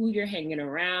at who you're hanging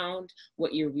around,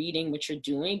 what you're reading, what you're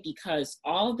doing, because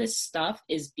all this stuff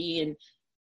is being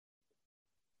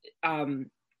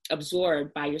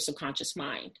absorbed by your subconscious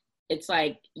mind. It's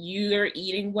like you're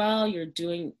eating well, you're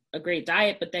doing a great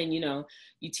diet, but then,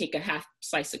 you take a half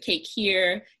slice of cake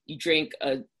here, you drink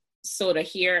a soda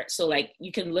here. So like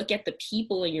you can look at the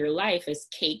people in your life as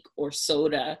cake or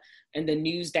soda, and the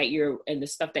news and the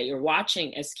stuff that you're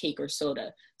watching as cake or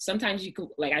soda. Sometimes you could,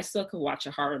 like, I still can watch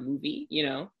a horror movie,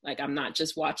 like I'm not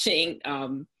just watching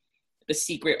The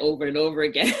Secret over and over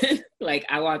again. Like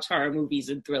I watch horror movies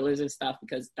and thrillers and stuff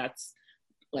because that's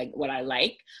like what I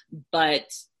like. But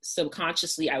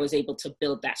subconsciously I was able to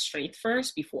build that strength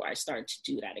first before I started to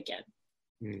do that again.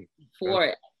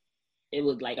 Before it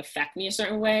would like affect me a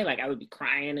certain way, like I would be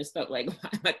crying and stuff, like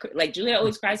Julia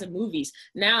always cries in movies.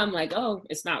 Now I'm like, oh,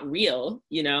 it's not real,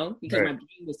 because right. My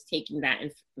brain was taking that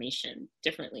information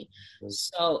differently.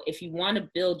 So if you want to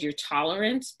build your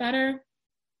tolerance better,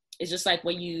 it's just like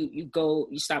when you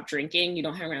stop drinking, you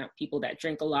don't hang around people that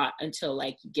drink a lot until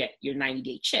like you get your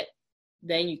 90-day chip.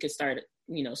 Then you could start,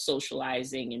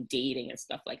 socializing and dating and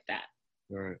stuff like that.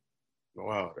 Right.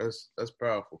 Wow, that's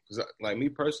powerful. Because like me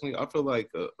personally, I feel like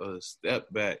a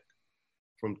step back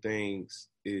from things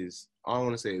is, I don't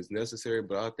want to say it's necessary,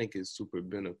 but I think it's super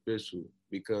beneficial,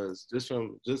 because just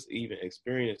even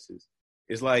experiences,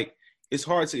 it's like it's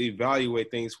hard to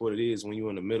evaluate things for what it is when you're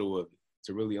in the middle of it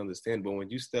to really understand. But when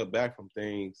you step back from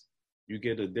things, you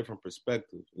get a different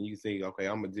perspective, and you think, okay,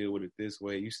 I'm gonna deal with it this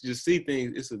way. You just see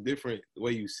things. It's a different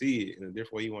way you see it, and a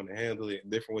different way you want to handle it, a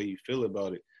different way you feel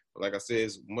about it. But like I said,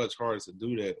 it's much harder to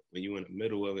do that when you're in the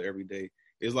middle of it every day.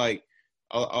 It's like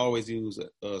I always use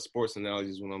sports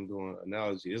analogies when I'm doing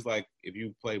analogy. It's like if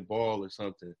you play ball or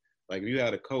something. Like if you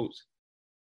had a coach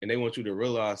and they want you to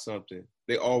realize something,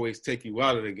 they always take you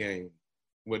out of the game,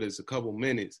 whether it's a couple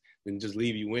minutes, then just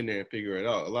leave you in there and figure it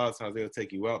out. A lot of times they'll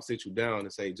take you out, sit you down,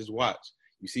 and say, just watch.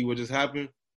 You see what just happened?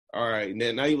 All right. And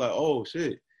then now you're like, oh,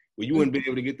 shit. Well, you wouldn't be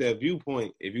able to get that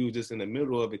viewpoint if you were just in the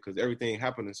middle of it, because everything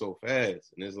happening so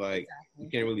fast. And it's like, you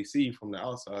can't really see from the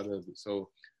outside of it. So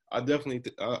I definitely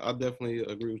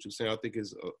agree with you saying. I think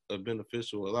it's a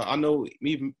beneficial. A lot. I know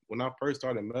me, when I first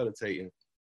started meditating,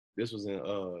 this was in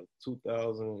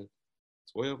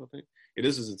 2012, I think. Yeah,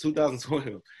 this was in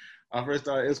 2012. I first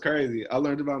started, it's crazy. I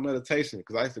learned about meditation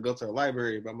because I used to go to the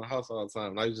library by my house all the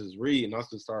time. And I used to just read, and I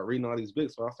used to start reading all these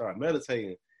books. So I started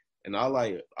meditating. And I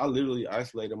literally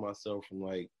isolated myself from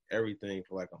like everything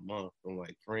for like a month, from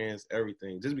like friends,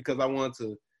 everything, just because I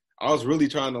was really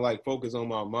trying to like focus on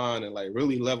my mind and like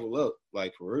really level up,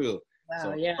 like for real. Wow,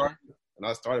 so yeah.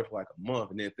 I started for like a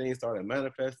month, and then things started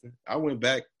manifesting. I went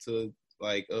back to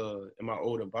like in my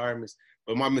old environments,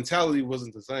 but my mentality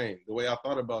wasn't the same. The way I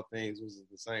thought about things wasn't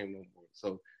the same no more.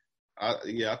 So I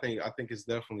think that's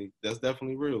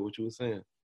definitely real, what you were saying.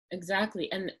 Exactly.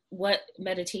 And what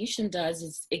meditation does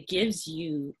is it gives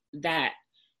you that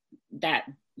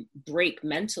break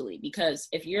mentally, because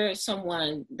if you're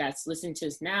someone that's listening to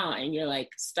this now and you're like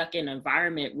stuck in an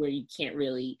environment where you can't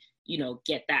really,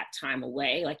 get that time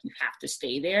away, like you have to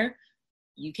stay there,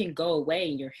 you can go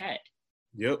away in your head.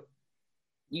 Yep.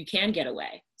 you can get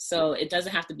away. So it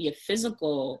doesn't have to be a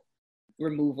physical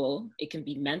removal. It can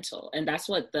be mental. And that's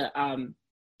what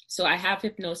so I have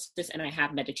hypnosis and I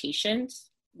have meditations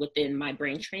within my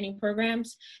brain training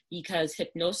programs, because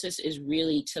hypnosis is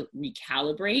really to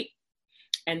recalibrate.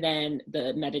 And then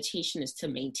the meditation is to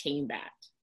maintain that,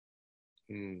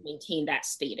 maintain that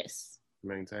status.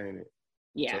 Maintain it.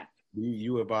 Yeah. So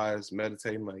you advise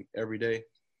meditating like every day?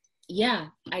 Yeah,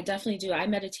 I definitely do. I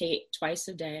meditate twice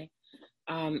a day,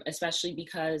 especially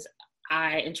because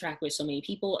I interact with so many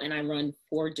people and I run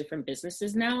 4 different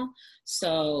businesses now.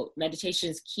 So meditation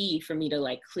is key for me to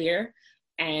like clear.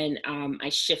 And I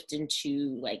shift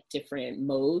into like different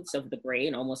modes of the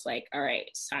brain, almost like, all right,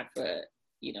 it's time for,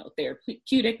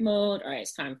 therapeutic mode. All right,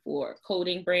 it's time for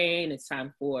coding brain. It's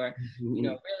time for,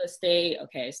 real estate.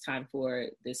 Okay, it's time for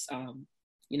this,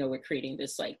 we're creating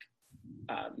this like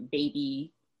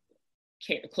baby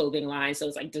clothing line. So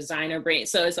it's like designer brain.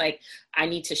 So it's like, I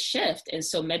need to shift. And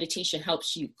so meditation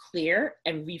helps you clear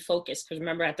and refocus. Because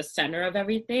remember, at the center of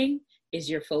everything is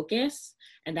your focus.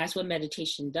 And that's what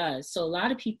meditation does. So a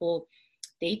lot of people,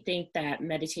 they think that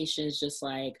meditation is just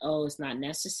like, oh, it's not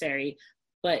necessary.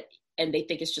 And they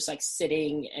think it's just like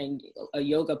sitting and a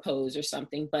yoga pose or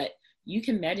something. But you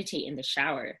can meditate in the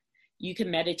shower. You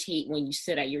can meditate when you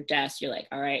sit at your desk. You're like,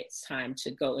 all right, it's time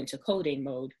to go into coding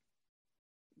mode.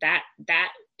 That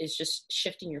is just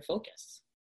shifting your focus.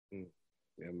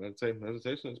 Yeah,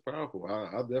 meditation is powerful.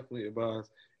 I definitely advise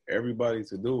everybody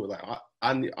to do it. Like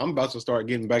I'm about to start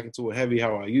getting back into it heavy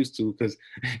how I used to, because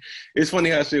it's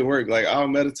funny how shit work. Like I'll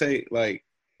meditate like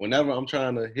whenever I'm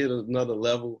trying to hit another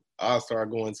level, I'll start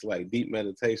going to like deep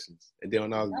meditations, and then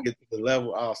when I get to the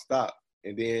level, I'll stop,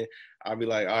 and then I'll be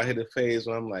like, I'll hit a phase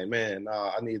where I'm like, man,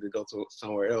 nah, I need to go to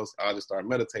somewhere else. I'll just start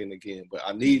meditating again, but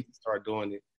I need to start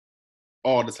doing it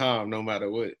all the time, no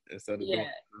matter what, instead of doing it.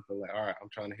 I feel like, all right, I'm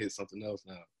trying to hit something else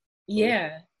now.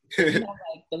 Yeah. You have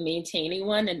like the maintaining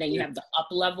one, and then you have the up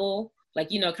level, like,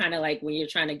 kind of like when you're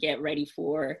trying to get ready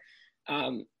for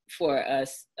a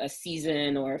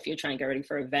season, or if you're trying to get ready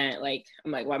for an event. Like,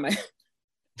 I'm like, why am I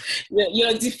you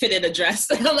don't fit in a dress.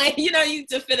 I'm like, you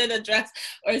to fit in a dress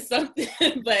or something,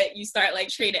 but you start like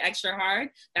training extra hard.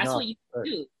 That's what you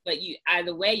do. But you,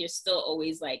 either way, you're still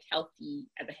always like healthy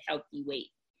at a healthy weight.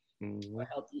 Or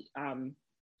healthy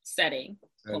setting.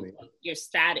 You're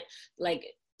static. Like,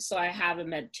 so I have a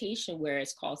meditation where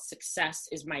it's called Success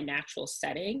is My Natural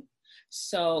Setting.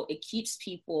 So it keeps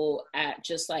people at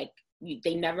just like,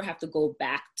 they never have to go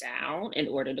back down in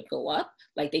order to go up.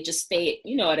 Like they just stay,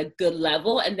 at a good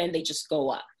level, and then they just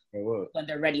go up when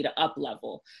they're ready to up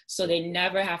level. So they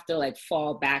never have to like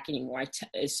fall back anymore.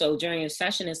 So during a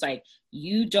session, it's like,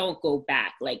 you don't go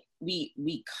back. Like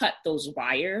we cut those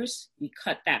wires, we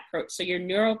cut that. So your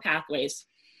neural pathways,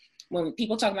 when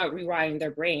people talk about rewiring their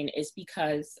brain, is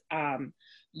because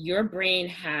your brain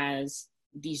has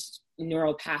these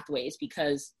neural pathways,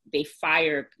 because they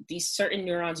fire, these certain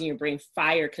neurons in your brain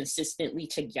fire consistently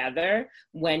together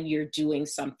when you're doing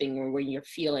something or when you're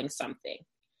feeling something.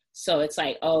 So it's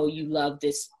like, oh, you love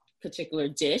this particular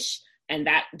dish, and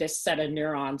that this set of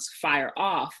neurons fire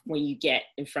off when you get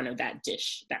in front of that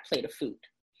dish, that plate of food.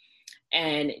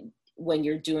 And when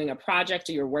you're doing a project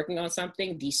or you're working on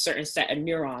something, these certain set of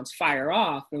neurons fire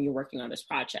off when you're working on this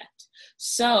project.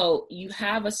 So you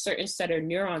have a certain set of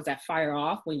neurons that fire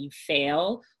off when you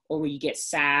fail, or when you get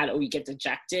sad, or you get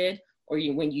dejected, or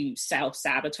when you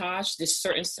self-sabotage. This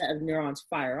certain set of neurons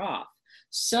fire off.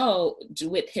 So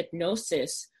with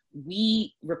hypnosis,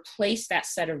 we replace that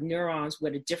set of neurons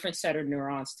with a different set of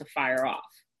neurons to fire off.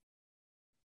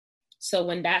 So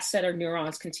when that set of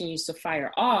neurons continues to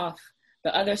fire off,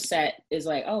 the other set is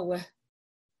like, oh, well,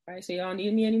 all right, so y'all don't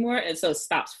need me anymore. And so it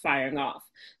stops firing off.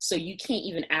 So you can't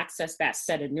even access that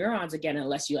set of neurons again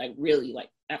unless you like really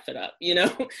like F it up,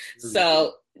 Mm-hmm.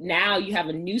 So now you have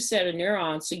a new set of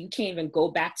neurons. So you can't even go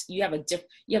back to, you have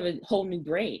a whole new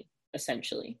brain,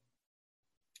 essentially.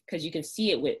 Because you can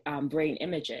see it with brain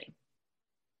imaging.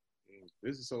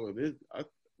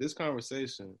 This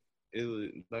conversation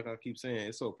is, like I keep saying,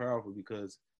 it's so powerful,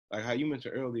 because like how you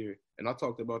mentioned earlier, and I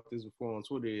talked about this before on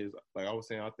Twitter, is like I was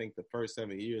saying, I think the first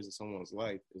 7 years of someone's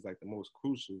life is like the most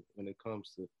crucial when it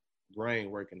comes to brain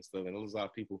work and stuff. And there's a lot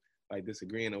of people like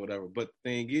disagreeing or whatever. But the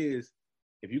thing is,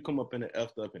 if you come up in an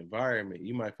effed up environment,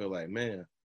 you might feel like, man,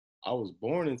 I was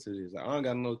born into this. I don't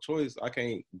got no choice. I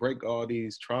can't break all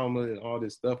these trauma and all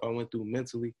this stuff I went through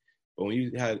mentally. But when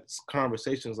you had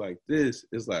conversations like this,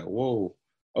 it's like, whoa,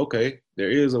 okay, there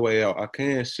is a way out. I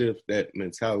can shift that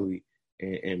mentality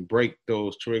and break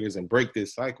those triggers and break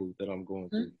this cycle that I'm going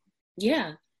through.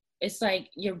 Yeah. It's like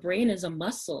your brain is a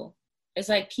muscle. It's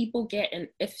like people get, and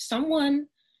if someone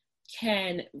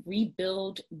can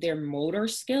rebuild their motor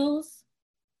skills,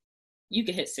 you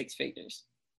can hit six figures.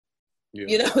 Yeah.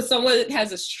 You know, someone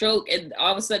has a stroke and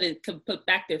all of a sudden can put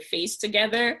back their face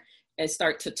together and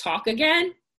start to talk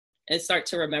again and start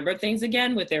to remember things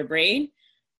again with their brain,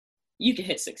 you can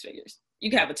hit six figures. You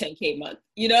can have a 10K month,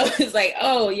 you know? It's like,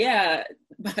 oh yeah,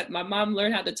 my mom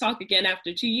learned how to talk again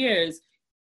after 2 years.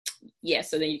 Yeah,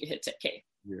 so then you can hit 10K.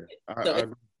 Yeah,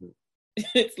 so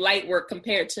it's light work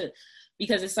compared to,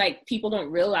 because it's like people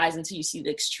don't realize until you see the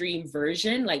extreme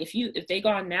version. Like if they go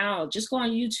on now, just go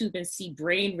on YouTube and see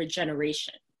brain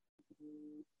regeneration.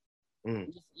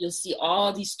 You'll see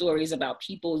all these stories about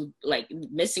people like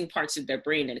missing parts of their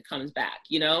brain and it comes back,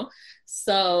 you know?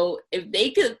 So if they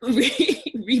could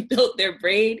rebuild their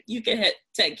brain, you can hit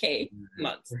 10K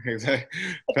months.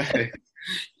 Exactly.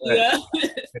 Yeah.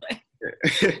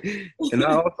 And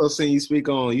I also seen you speak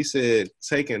on, you said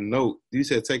taking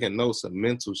notes of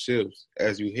mental shifts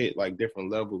as you hit like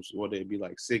different levels, whether it be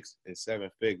like 6 and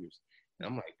 7 figures. And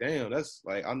I'm like, damn, that's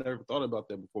like, I never thought about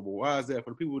that before. But why is that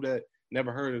for the people that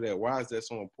never heard of that? Why is that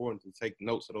so important to take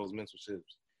notes of those mental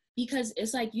shifts? Because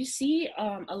it's like you see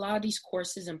a lot of these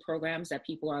courses and programs that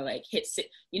people are like hit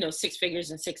 6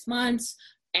 figures in 6 months.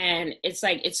 And it's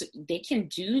like, they can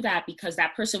do that because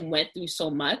that person went through so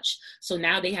much. So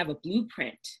now they have a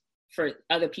blueprint for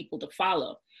other people to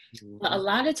follow. Mm-hmm. But a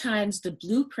lot of times the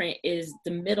blueprint is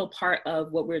the middle part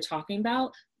of what we're talking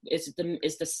about. It's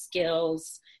the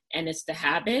skills and it's the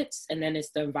habits and then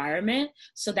it's the environment.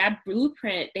 So that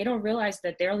blueprint, they don't realize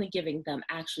that they're only giving them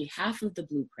actually half of the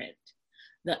blueprint.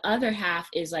 The other half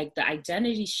is like the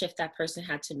identity shift that person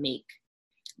had to make,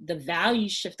 the value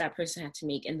shift that person had to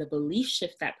make, and the belief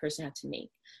shift that person had to make.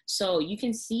 So you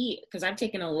can see, because I've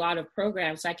taken a lot of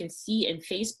programs, so I can see in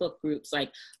Facebook groups,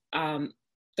 like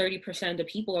 30% of the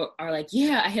people are like,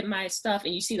 yeah, I hit my stuff.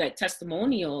 And you see like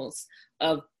testimonials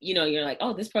of, you know, you're like,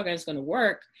 oh, this program is going to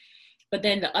work. But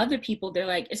then the other people, they're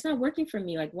like, it's not working for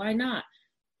me. Like, why not?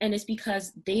 And it's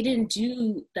because they didn't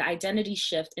do the identity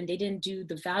shift and they didn't do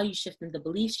the value shift and the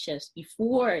belief shifts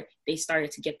before they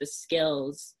started to get the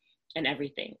skills and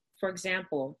everything. For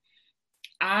example,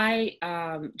 I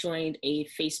joined a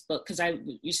Facebook, because I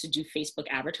used to do Facebook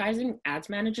advertising, ads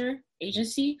manager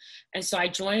agency. And so I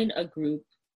joined a group,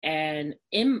 and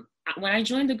when I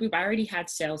joined the group, I already had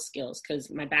sales skills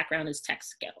because my background is tech.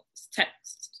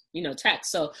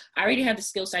 So I already had the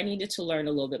skills, so I needed to learn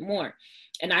a little bit more.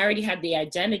 And I already had the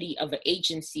identity of an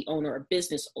agency owner or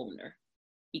business owner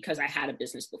because I had a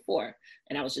business before,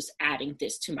 and I was just adding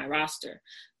this to my roster.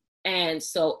 And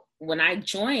so when I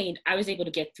joined, I was able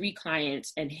to get 3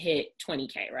 clients and hit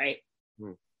 20K, right?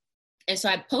 And so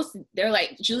I posted, they're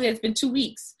like, Julia, it's been 2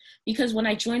 weeks. Because when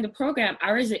I joined the program,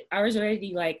 I was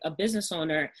already like a business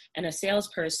owner and a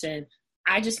salesperson.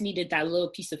 I just needed that little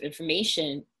piece of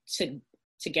information to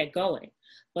get going.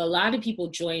 But a lot of people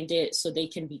joined it so they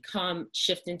can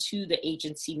shift into the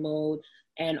agency mode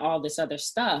and all this other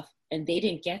stuff. And they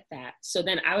didn't get that. So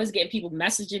then I was getting people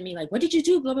messaging me like, what did you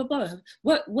do? Blah, blah, blah.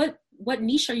 What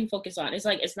niche are you focused on? It's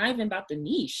like, it's not even about the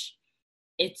niche.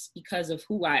 It's because of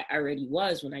who I already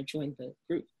was when I joined the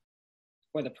group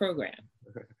or the program.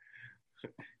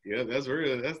 Yeah, that's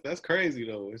real. That's crazy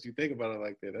though. As you think about it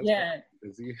like that. That's yeah.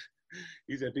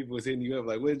 You said people was hitting you up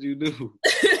like, what did you do?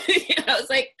 I was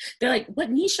like, they're like, what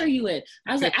niche are you in?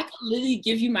 I was like, I could literally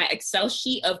give you my Excel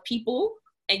sheet of people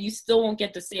and you still won't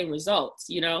get the same results,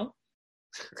 you know?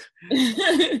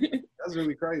 That's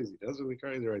really crazy. That's really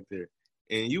crazy right there.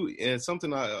 And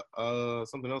something else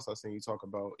I seen you talk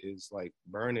about is like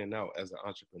burning out as an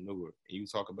entrepreneur. And you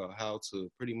talk about how to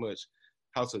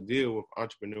deal with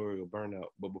entrepreneurial burnout.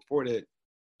 But before that,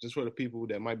 just for the people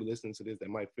that might be listening to this that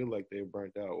might feel like they're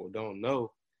burnt out or don't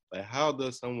know, like how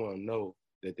does someone know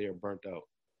that they're burnt out?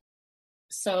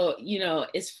 So, you know,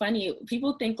 it's funny.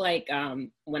 People think like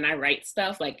when I write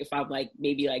stuff, like if I'm like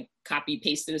maybe like copy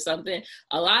pasted or something,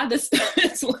 a lot of the stuff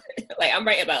is like I'm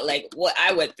writing about like what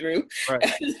I went through, right.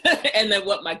 And then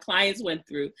what my clients went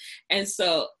through. And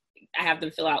so I have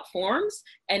them fill out forms,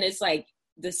 and it's like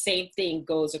the same thing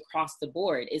goes across the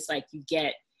board. It's like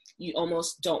you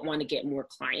almost don't want to get more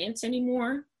clients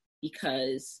anymore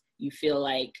because you feel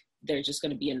like they're just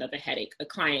going to be another headache. A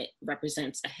client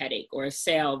represents a headache, or a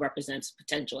sale represents a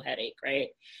potential headache, right?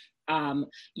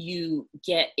 You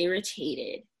get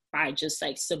irritated by just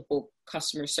like simple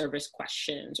customer service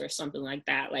questions or something like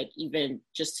that. Like even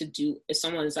just if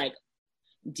someone's like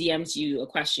DMs you a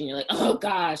question, you're like, oh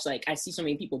gosh, like I see so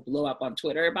many people blow up on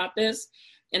Twitter about this.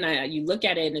 And you look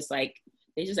at it and it's like,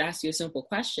 they just ask you a simple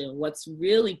question. What's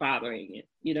really bothering you?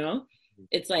 You know,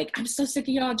 it's like, I'm so sick of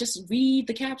y'all. Just read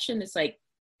the caption. It's like,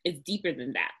 it's deeper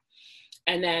than that.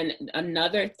 And then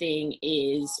another thing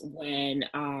is when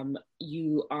when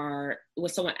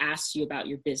someone asks you about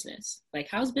your business, like,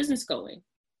 how's business going?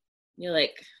 You're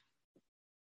like,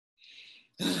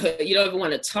 you don't even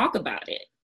want to talk about it,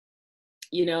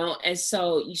 And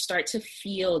so you start to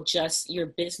feel just your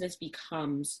business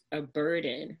becomes a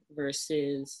burden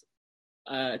versus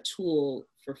a tool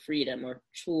for freedom or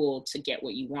tool to get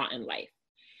what you want in life.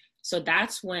 So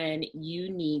that's when you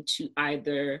need to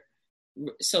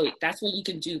that's when you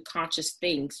can do conscious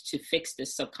things to fix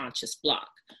this subconscious block.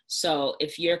 So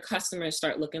if your customers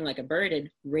start looking like a burden,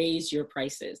 raise your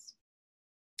prices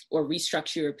or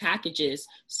restructure your packages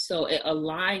so it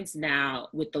aligns now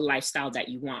with the lifestyle that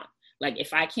you want. Like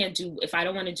if I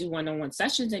don't want to do one-on-one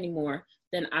sessions anymore,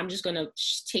 then I'm just going to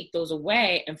take those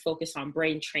away and focus on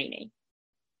brain training.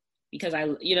 Because I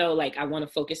want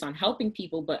to focus on helping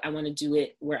people, but I want to do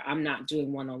it where I'm not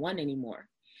doing one-on-one anymore.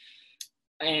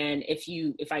 And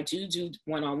if I do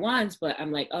one-on-ones, but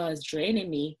I'm like, oh, it's draining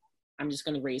me, I'm just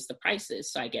going to raise the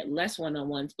prices. So I get less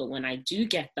one-on-ones, but when I do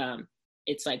get them,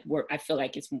 it's like I feel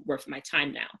like it's worth my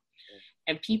time now.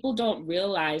 And people don't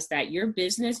realize that your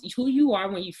business, who you are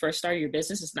when you first started your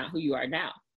business is not who you are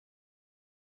now.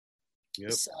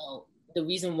 Yep. So the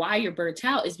reason why you're burnt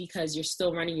out is because you're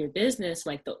still running your business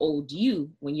like the old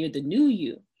you when you're the new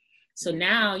you. So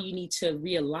now you need to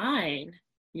realign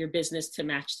your business to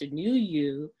match the new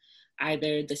you,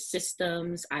 either the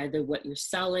systems, either what you're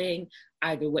selling,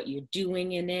 either what you're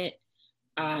doing in it.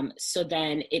 So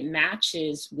then it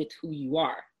matches with who you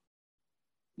are.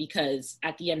 Because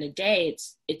at the end of the day,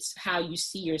 it's how you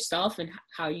see yourself and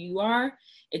how you are.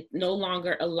 It no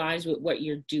longer aligns with what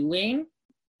you're doing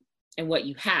and what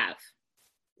you have.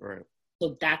 Right.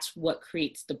 So that's what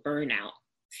creates the burnout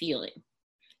feeling.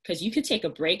 Because you could take a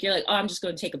break. You're like, oh, I'm just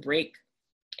going to take a break.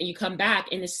 And you come back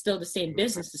and it's still the same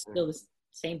business. It's still the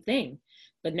same thing.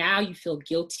 But now you feel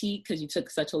guilty because you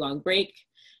took such a long break.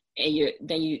 And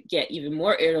then you get even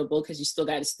more irritable because you still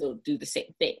got to still do the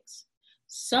same things.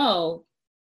 So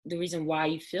the reason why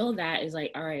you feel that is like,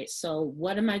 all right, so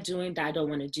what am I doing that I don't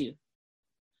want to do?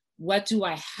 What do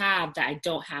I have that I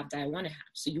don't have that I want to have?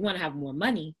 So you want to have more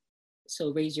money,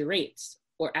 so raise your rates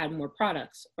or add more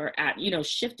products or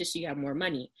shift it so you have more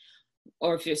money.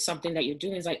 Or if it's something that you're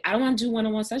doing is like, I don't want to do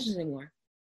one-on-one sessions anymore.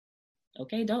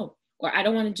 Okay, don't. Or I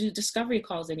don't want to do discovery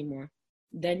calls anymore.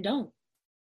 Then don't.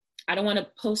 I don't want to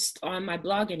post on my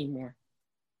blog anymore.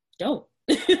 Don't.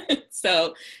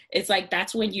 So it's like,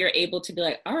 that's when you're able to be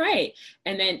like, all right.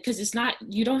 And then, because it's not,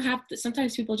 you don't have to,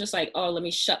 sometimes people just like, oh, let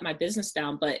me shut my business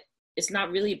down. But it's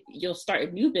not really, you'll start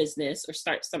a new business or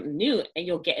start something new and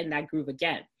you'll get in that groove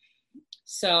again.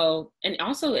 So, and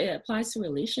also it applies to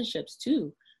relationships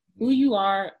too. Who you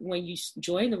are when you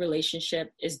join the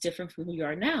relationship is different from who you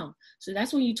are now. So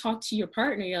that's when you talk to your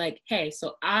partner, you're like, hey,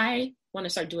 so I want to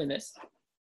start doing this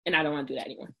and I don't want to do that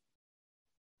anymore.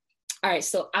 All right,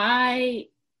 so I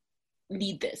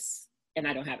need this and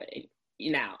I don't have it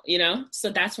now, So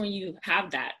that's when you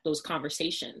have those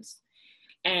conversations.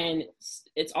 And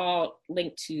it's all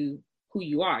linked to who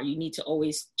you are. You need to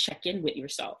always check in with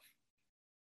yourself.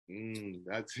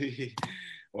 That's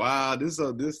wow. This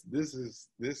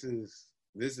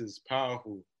is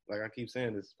powerful. Like I keep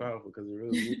saying, this is powerful because it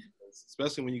really is,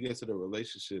 especially when you get to the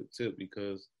relationship tip,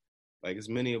 because like as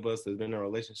many of us that's been in a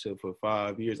relationship for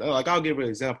 5 years. Like I'll give an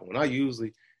example. And I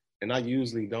usually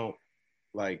don't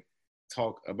like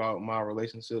talk about my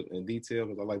relationship in detail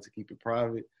because I like to keep it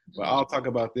private. But I'll talk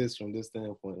about this from this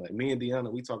standpoint. Like me and Deanna,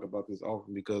 we talk about this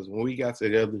often because when we got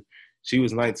together, she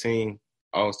was 19,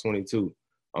 I was 22.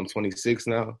 I'm 26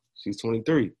 now, she's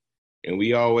 23. And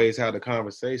we always had the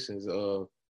conversations of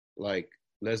like,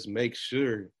 let's make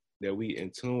sure that we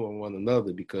in tune with one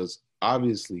another because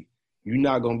obviously you're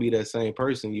not going to be that same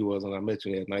person you was when I met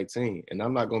you at 19. And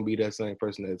I'm not going to be that same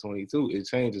person at 22. It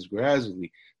changes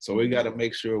gradually. So we got to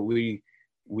make sure we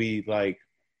like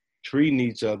treating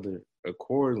each other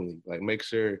accordingly. Like make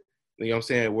sure, you know what I'm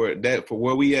saying, for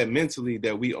where we at mentally,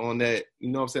 that we on that, you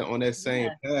know what I'm saying, on that same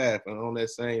path and on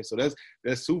that same. So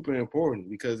that's super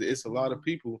important because it's a lot of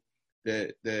people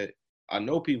that I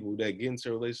know people that get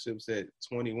into relationships at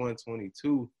 21,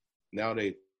 22, now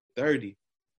they 30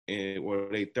 or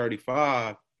they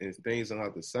 35 and things are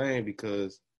not the same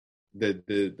because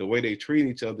the way they treat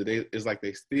each other, it's like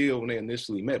they still when they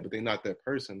initially met, but they're not that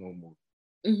person no more.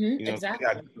 You know, exactly.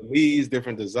 They got different needs,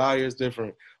 different desires,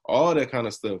 different all that kind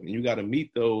of stuff, and you got to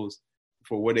meet those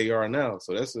for where they are now.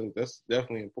 So that's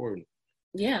definitely important.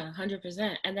 Yeah,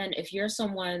 100%. And then if you're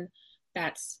someone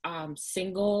that's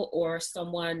single or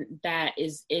someone that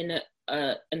is in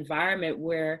a environment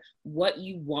where what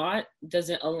you want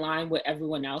doesn't align with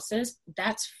everyone else's,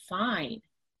 that's fine.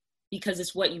 because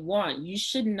it's what you want. You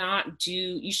shouldn't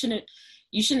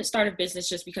start a business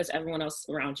just because everyone else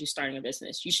around you is starting a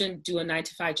business. You shouldn't do a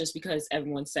 9-to-5 just because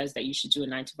everyone says that you should do a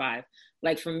 9-to-5.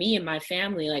 Like for me and my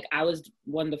family, like I was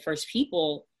one of the first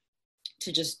people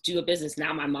to just do a business.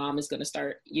 Now my mom is going to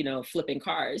start, flipping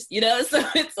cars, so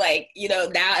it's like,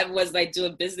 now everyone's like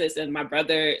doing business, and my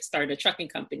brother started a trucking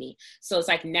company. So it's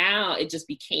like, now it just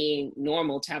became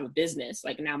normal to have a business.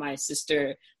 Like now my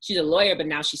sister, she's a lawyer, but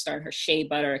now she started her shea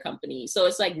butter company. So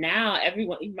it's like now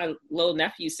everyone, even my little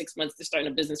nephew, 6 months, they're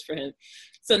starting a business for him.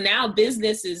 So now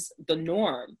business is the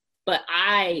norm, but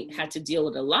I had to deal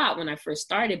with a lot when I first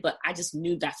started, but I just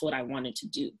knew that's what I wanted to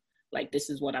do. Like, this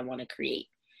is what I want to create.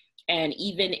 And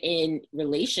even in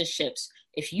relationships,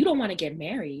 if you don't want to get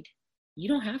married, you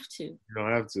don't have to. You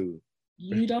don't have to.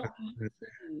 You don't have to.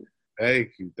 Thank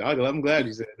you, dog. I'm glad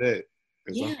you said that.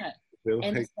 Yeah.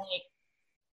 And it's like,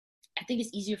 I think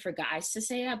it's easier for guys to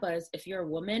say that, but if you're a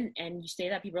woman and you say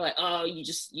that, people are like, oh, you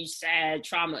sad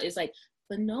trauma. It's like,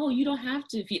 but no, you don't have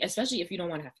to. Especially if you don't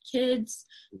want to have kids,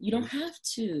 you don't have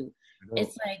to.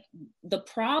 It's like the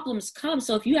problems come.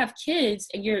 So if you have kids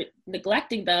and you're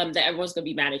neglecting them, that everyone's going to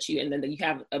be mad at you. And then you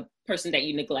have a person that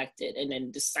you neglected, and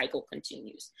then the cycle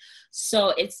continues. So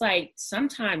it's like,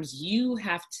 sometimes you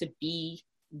have to be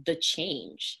the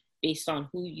change based on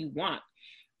who you want.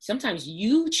 Sometimes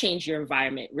you change your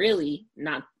environment, really,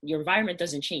 not your environment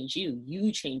doesn't change you.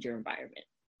 You change your environment.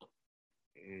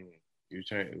 You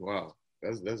change. Wow.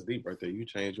 That's deep right there. You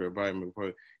change your environment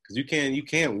before, because you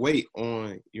can't wait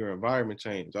on your environment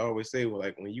change. I always say, well,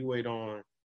 like when you wait on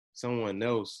someone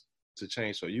else to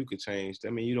change so you could change,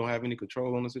 that means you don't have any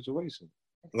control on the situation.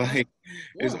 Like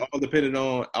it's all dependent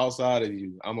on outside of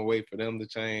you. I'm gonna wait for them to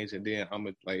change, and then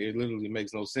it literally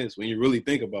makes no sense when you really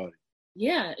think about it.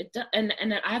 Yeah, it does. And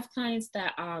I have clients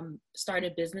that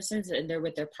started businesses and they're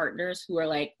with their partners who are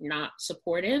like not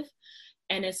supportive,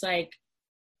 and it's like,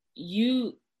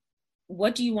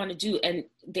 what do you want to do? And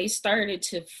they started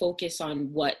to focus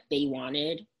on what they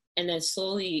wanted. And then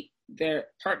slowly their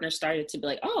partner started to be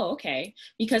like, oh, okay.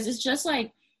 Because it's just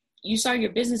like, you start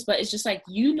your business, but it's just like,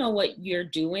 you know what you're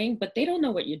doing, but they don't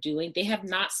know what you're doing. They have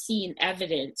not seen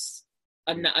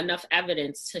enough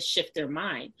evidence to shift their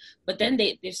mind. But then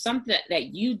there's something that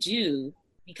you do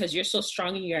because you're so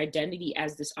strong in your identity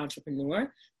as this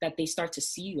entrepreneur that they start to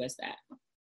see you as that.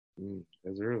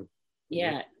 That's real.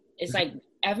 Yeah. It's like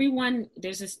everyone,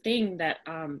 there's this thing that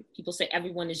people say,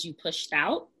 everyone is you pushed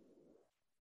out.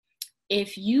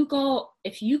 If you go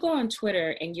on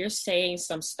Twitter and you're saying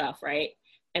some stuff, right?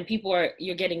 And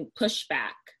you're getting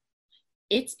pushback,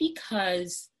 it's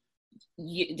because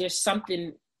there's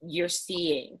something you're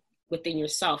seeing within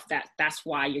yourself that's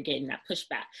why you're getting that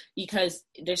pushback, because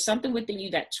there's something within you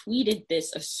that tweeted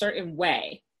this a certain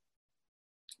way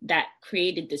that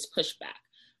created this pushback.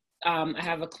 I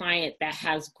have a client that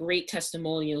has great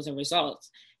testimonials and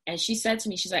results. And she said to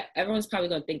me, she's like, everyone's probably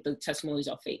going to think the testimonials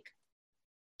are fake.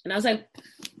 And I was like,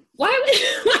 why would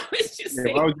you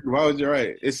say why would you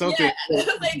write? It's something. Yeah. I was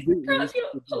like, girl, you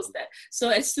don't post that. So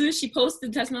as soon as she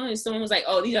posted the testimonials, someone was like,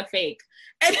 oh, these are fake.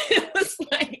 And it was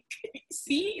like,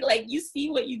 you see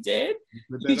what you did?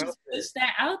 You just pushed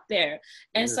that out there.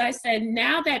 And so I said,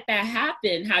 now that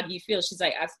happened, how do you feel? She's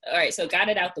like, all right, so got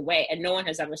it out the way. And no one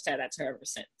has ever said that to her ever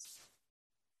since.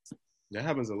 That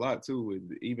happens a lot too,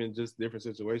 with even just different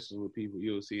situations with people.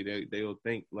 You'll see they'll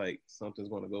think like something's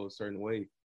going to go a certain way.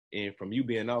 And from you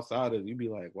being outside of it, you be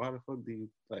like, why the fuck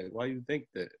why do you think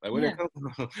that? Like, where did it come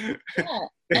from? Yeah.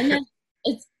 And then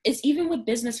it's even with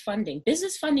business funding.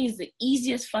 Business funding is the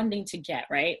easiest funding to get,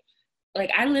 right?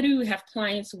 Like, I literally have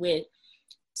clients with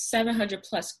 700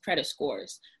 plus credit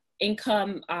scores,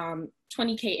 income,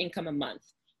 20K income a month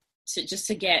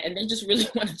to get, and they just really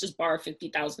want to just borrow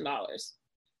 $50,000,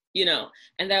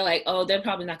 and they're like, oh, they're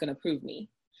probably not going to approve me.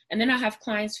 And then I have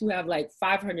clients who have like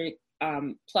 500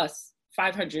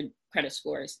 credit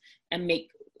scores and make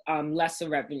less of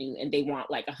revenue, and they want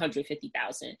like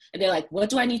 150,000. And they're like, what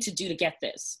do I need to do to get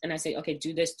this? And I say, okay,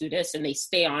 do this. And they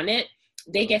stay on it.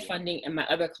 They get funding, and my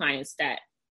other clients that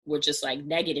were just like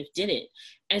negative didn't.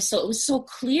 And so it was so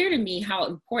clear to me how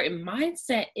important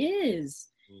mindset is.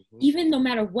 Mm-hmm. Even no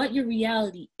matter what your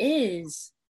reality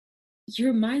is,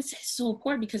 your mindset is so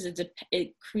important because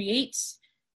it creates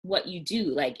what you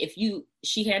do. Like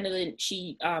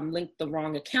she linked the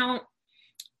wrong account.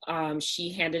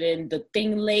 She handed in the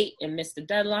thing late and missed the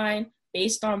deadline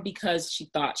because she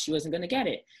thought she wasn't going to get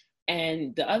it.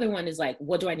 And the other one is like,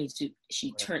 what do I need to do?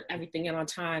 She turned everything in on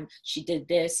time. She did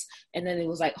this. And then it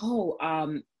was like,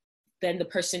 then the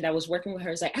person that was working with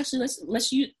her is like, actually,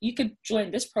 you could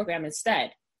join this program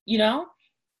instead,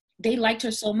 they liked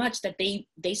her so much that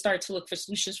they started to look for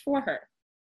solutions for her.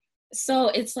 So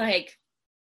it's like,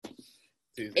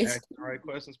 it's asking the right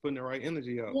questions, putting the right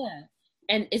energy out. Yeah.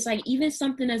 And it's like even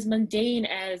something as mundane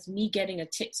as me getting a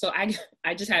ticket. So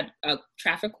I just had a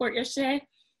traffic court yesterday,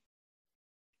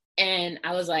 and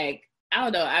I was like, I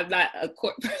don't know, I'm not a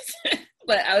court person,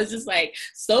 but I was just like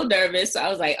so nervous. So I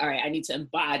was like, all right, I need to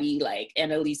embody like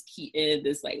Annalise Keaton,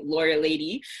 this like lawyer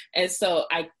lady. And so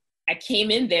I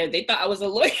came in there. They thought I was a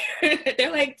lawyer.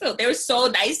 They're like, so they were so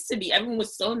nice to me. Everyone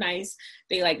was so nice.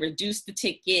 They like reduced the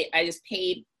ticket. I just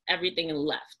paid everything and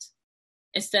left.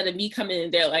 Instead of me coming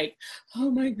in there like,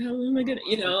 oh my God,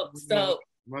 you know. So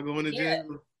am I going to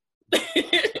jail?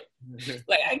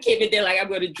 Like I came in there like I'm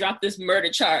going to drop this murder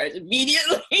charge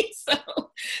immediately. So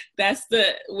that's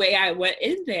the way I went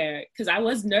in there, because I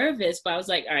was nervous, but I was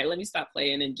like, all right, let me stop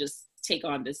playing and just take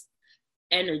on this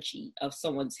energy of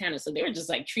someone's Hannah. So they were just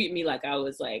like treating me like I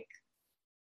was like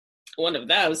one of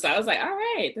them. So I was like, all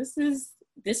right,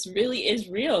 this really is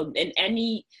real. And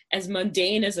any as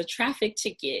mundane as a traffic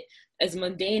ticket, as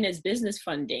mundane as business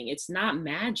funding, it's not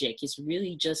magic. It's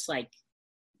really just like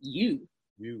you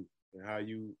and how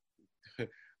you.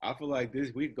 I feel like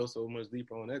this week goes so much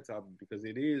deeper on that topic, because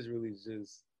it is really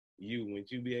just you. When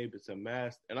you be able to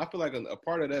master, and I feel like a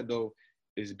part of that though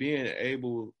is being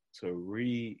able to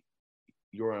read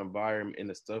your environment and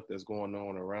the stuff that's going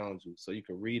on around you, so you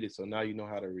can read it. So now you know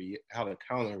how to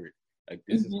counter it. Like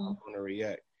this is how I'm going to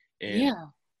react. And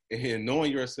and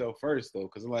knowing yourself first though,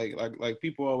 because like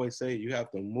people always say, you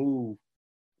have to move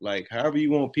like however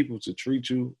you want people to treat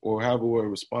you, or however a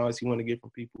response you want to get from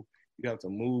people. You have to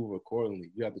move accordingly.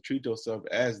 You have to treat yourself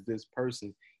as this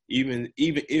person, even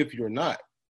if you're not.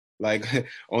 Like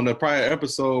on the prior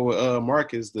episode with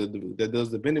Marcus, that does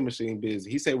the vending machine business,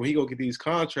 he said when he go get these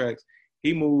contracts,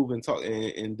 he move and talk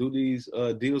and do these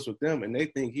deals with them, and they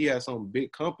think he has some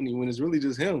big company when it's really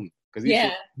just him.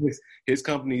 Because his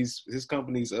company's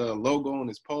logo on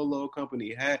his polo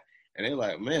company hat, and they're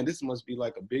like, man, this must be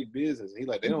like a big business. And he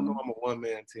like, they don't know I'm a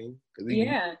one-man team, because he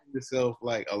himself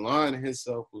like aligning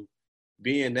himself with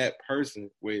being that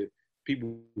person with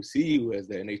people who see you as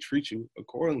that, and they treat you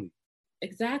accordingly.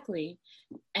 Exactly.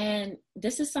 And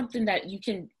this is something that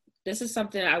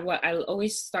I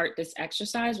always start this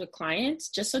exercise with clients,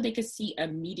 just so they could see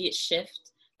immediate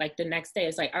shift. Like the next day,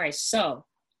 it's like, all right, so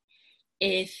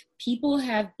if people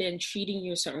have been treating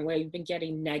you a certain way, you've been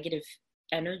getting negative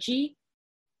energy,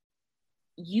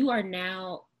 you are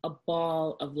now a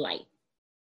ball of light.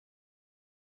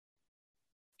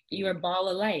 You're a ball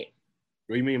of light.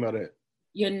 What do you mean by that?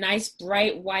 You're a nice,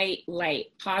 bright, white light,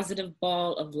 positive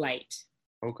ball of light.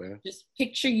 Okay. Just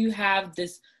picture you have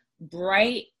this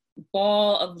bright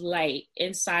ball of light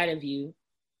inside of you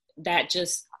that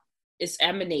just is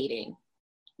emanating.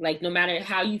 Like no matter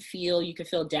how you feel, you can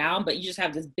feel down, but you just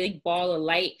have this big ball of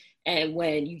light. And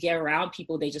when you get around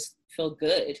people, they just feel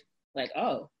good. Like,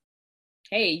 oh,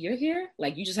 hey, you're here.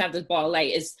 Like you just have this ball of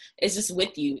light. It's just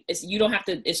with you. You don't have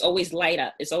to. It's always light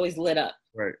up. It's always lit up.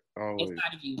 Right. Always.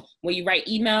 Inside of you. When you write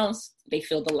emails, they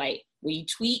feel the light. When you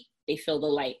tweet, they feel the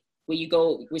light. When you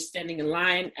go, we're standing in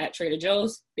line at Trader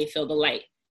Joe's, they feel the light.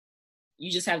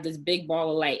 You just have this big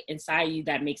ball of light inside you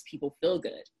that makes people feel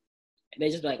good. And they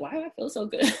just be like, why do I feel so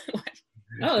good?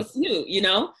 Oh, it's you, you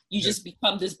know? You just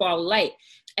become this ball of light.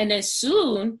 And then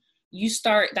soon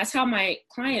that's how my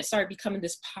clients started becoming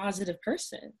this positive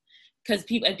person. Because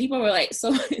people were like,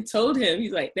 so told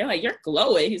him, they're like, you're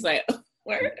glowing. He's like,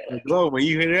 where? Glow. When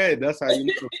you hear that, that's how you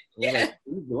know. Like,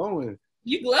 you're glowing.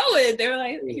 You glowing. They were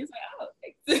like, he's like, oh.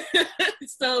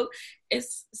 So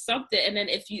it's something. And then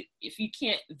if you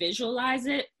can't visualize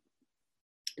it,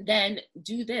 then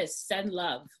do this. Send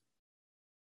love.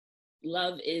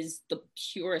 Love is the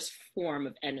purest form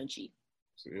of energy.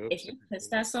 If you're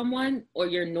pissed at someone or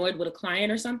you're annoyed with a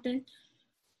client or something,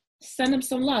 send them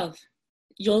some love.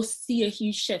 You'll see a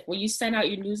huge shift. When you send out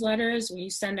your newsletters, when you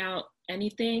send out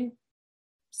anything,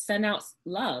 send out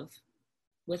love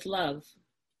with love.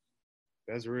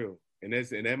 That's real. And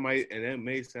that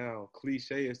may sound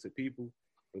cliche as to people,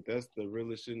 but that's the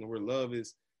realest shit where love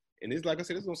is. And it's like I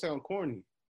said, it's gonna sound corny,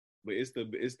 but it's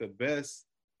the best.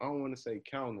 I don't want to say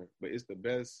counter, but it's the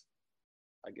best.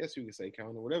 I guess you could say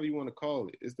counter, whatever you want to call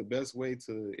it. It's the best way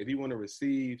to, if you want to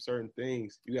receive certain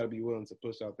things, you got to be willing to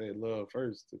push out that love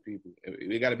first to people.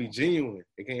 It got to be genuine.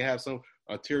 It can't have some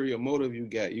ulterior motive you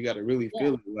got. You got to really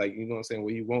feel it, like, you know what I'm saying,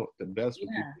 where you want the best for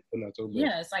people, but not your best.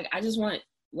 Yeah, it's like, I just want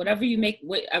whatever you make,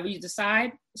 whatever you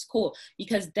decide, it's cool.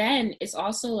 Because then it's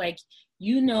also like,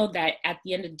 you know that at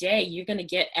the end of the day, you're going to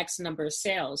get X number of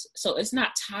sales. So it's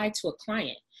not tied to a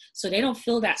client. So they don't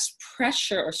feel that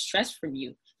pressure or stress from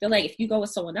you. they're like, if you go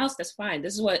with someone else, that's fine.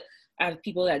 This is what I have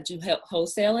people that do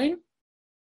wholesaling,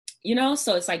 you know?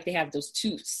 So it's like they have those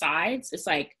two sides. It's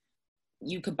like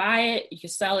you could buy it, you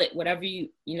could sell it, whatever you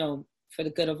know, for the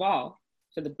good of all,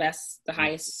 for the best, the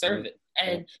highest service.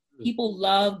 And people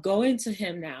love going to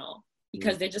him now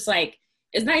because they're just like,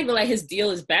 it's not even like his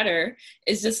deal is better.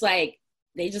 It's just like,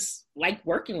 they just like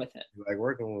working with him. Like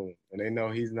working with him. And they know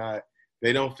he's not,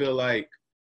 they don't feel like,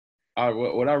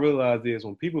 what I realized is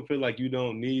when people feel like you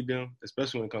don't need them,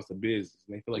 especially when it comes to business,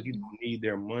 and they feel like you don't need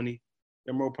their money,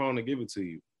 they're more prone to give it to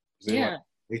you. Yeah.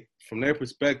 Like, from their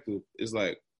perspective, it's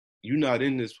like, you're not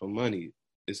in this for money.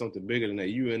 It's something bigger than that.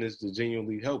 You in this to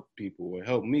genuinely help people or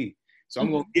help me. So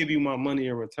I'm gonna give you my money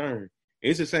in return.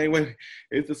 It's the same way.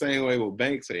 It's the same way with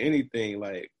banks or anything.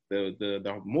 Like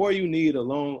the more you need a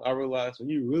loan, I realize when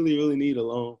you really, really need a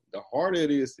loan, the harder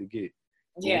it is to get.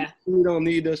 Yeah. You don't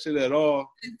need that shit at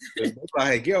all. It's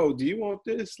like, yo, do you want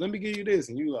this? Let me give you this.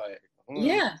 And you like,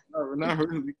 yeah. Not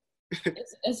really.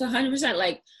 It's 100%.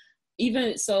 Like,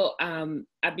 even so, I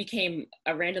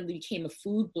randomly became a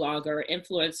food blogger,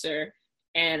 influencer,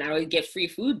 and I would get free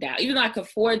food now. Even though I could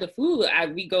afford the food,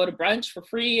 we go to brunch for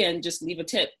free and just leave a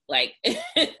tip. Like,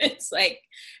 it's like,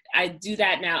 I do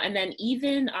that now. And then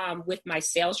even with my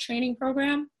sales training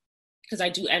program, because I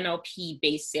do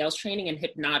NLP-based sales training and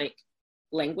hypnotic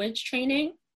language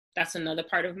training. That's another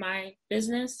part of my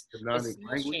business. Hypnotic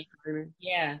language training?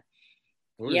 Yeah.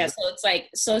 Yeah, so it's like,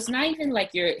 so it's not even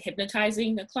like you're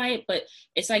hypnotizing the client, but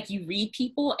it's like you read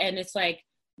people and it's like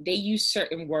they use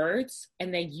certain words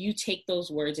and then you take those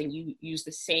words and you use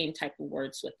the same type of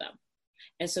words with them.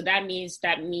 And so that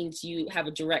means you have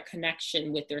a direct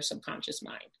connection with their subconscious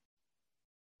mind.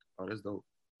 Oh, that's dope.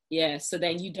 Yeah, so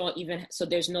then you don't even, so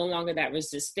there's no longer that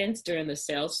resistance during the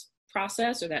sales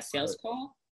process or that sales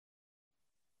call.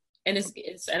 And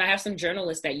and I have some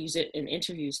journalists that use it in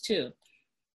interviews too.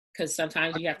 Because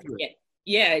sometimes you have to get,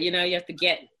 you have to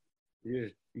get. Yeah,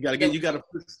 you gotta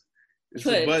put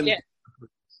some buttons,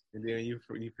 and then you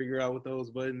figure out what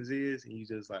those buttons is, and you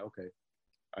just like, okay,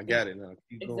 I got it now.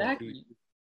 Keep exactly.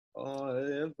 Going.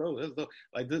 Oh, that's dope.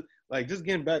 Like just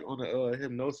getting back on the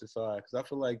hypnosis side, because I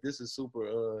feel like this is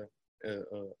super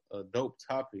a dope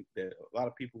topic that a lot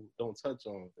of people don't touch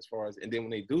on as far as, and then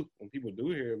when people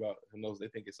do hear about hypnosis, they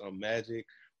think it's some magic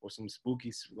or some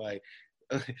spooky like.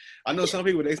 I know some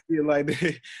people, they see it like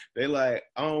they like,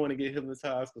 I don't want to get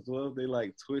hypnotized because what if they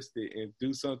like twist it and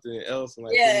do something else and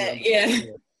like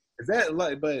is that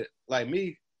like, but like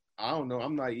me, I don't know,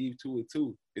 I'm naive to it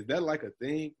too. Is that like a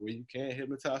thing where you can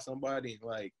hypnotize somebody and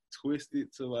like twist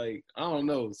it to like, I don't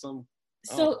know,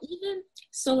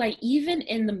 even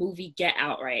in the movie Get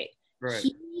Out, right?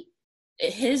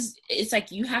 It's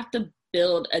like you have to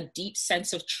build a deep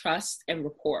sense of trust and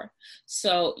rapport.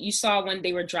 So you saw when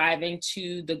they were driving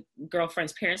to the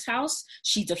girlfriend's parents' house,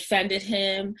 she defended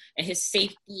him and his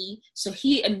safety. So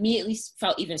he immediately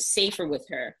felt even safer with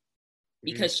her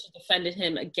because she defended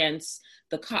him against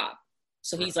the cop.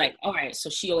 So he's like, all right, so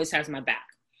she always has my back.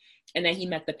 And then he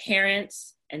met the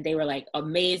parents and they were like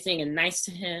amazing and nice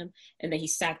to him. And then he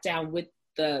sat down with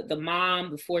the mom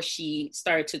before she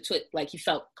started to like he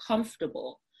felt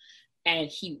comfortable. And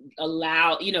he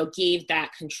gave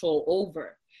that control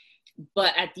over.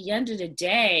 But at the end of the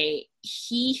day,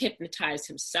 he hypnotized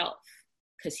himself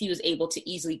because he was able to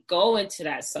easily go into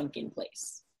that sunken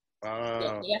place.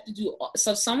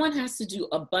 So someone has to do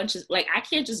a bunch of, like, I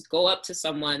can't just go up to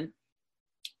someone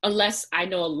unless I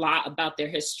know a lot about their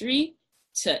history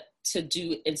to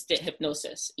do instant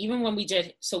hypnosis. Even when we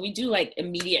do like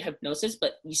immediate hypnosis,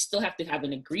 but you still have to have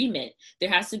an agreement. There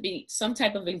has to be some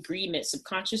type of agreement,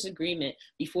 subconscious agreement,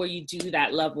 before you do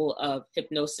that level of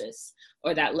hypnosis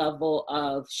or that level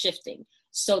of shifting.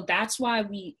 So that's why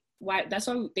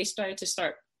they started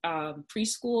to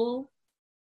preschool,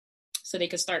 so they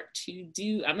could start to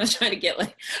do, I'm not trying to get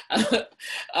like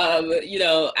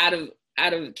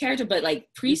out of character, but like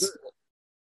preschool,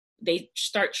 they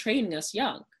start training us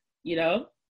young.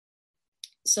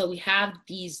 So we have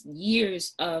these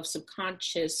years of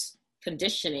subconscious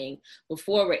conditioning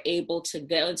before we're able to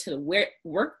go into the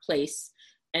workplace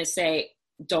and say,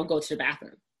 don't go to the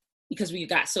bathroom, because we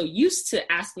got so used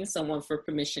to asking someone for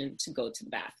permission to go to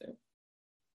the bathroom.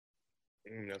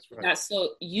 That's right. We got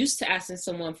so used to asking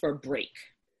someone for a break.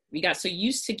 We got so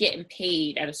used to getting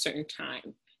paid at a certain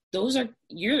time.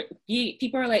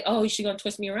 People are like, oh, you should go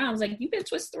twist me around. I was like, you've been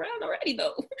twisted around already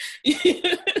though.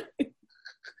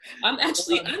 I'm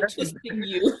twisting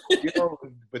you.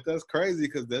 But that's crazy,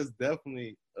 because that's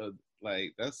definitely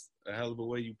that's a hell of a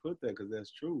way you put that, because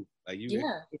that's true. Like you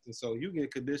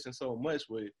get conditioned so much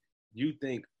where you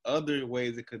think other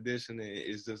ways of conditioning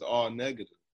is just all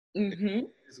negative. Mm-hmm.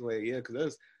 This way, yeah, because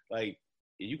that's like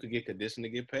you could get conditioned to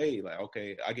get paid. Like,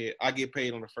 okay, I get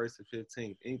paid on the 1st and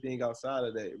 15th. Anything outside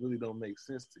of that, it really don't make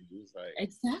sense to you. It's like, what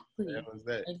the Exactly. hell is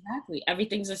that? Exactly.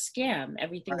 Everything's a scam.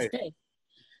 Everything's Right. this.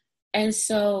 And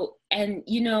so, and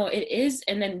you know, it is,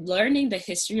 and then learning the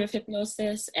history of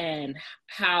hypnosis and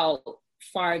how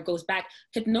far it goes back.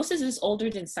 Hypnosis is older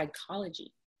than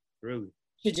psychology, Really.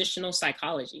 traditional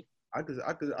psychology. I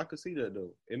could see that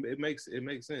though. It makes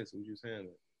sense what you're saying.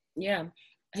 Yeah.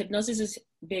 Hypnosis is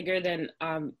bigger than,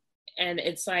 and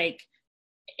it's like,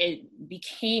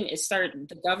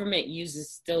 the government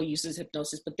still uses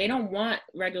hypnosis, but they don't want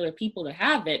regular people to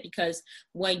have it, because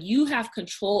when you have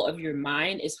control of your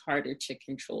mind, it's harder to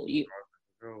control you.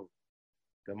 Bro,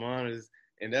 the mind is,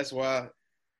 and that's why,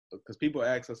 because people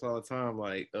ask us all the time,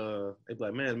 like, they be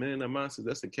like, man, Millionaire Mindset,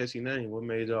 that's a catchy name. What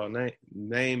made y'all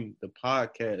name the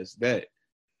podcast that?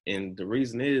 And the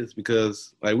reason is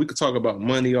because, like, we could talk about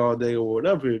money all day or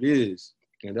whatever it is,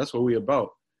 and that's what we're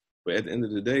about. But at the end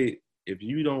of the day, if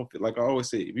you don't, like I always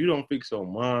say, if you don't fix your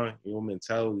mind, your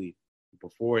mentality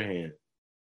beforehand,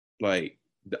 like,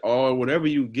 whatever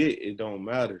you get, it don't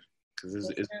matter,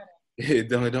 because it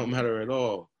don't matter at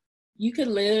all. You could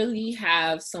literally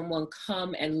have someone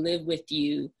come and live with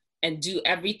you and do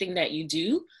everything that you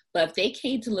do, but if they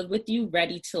came to live with you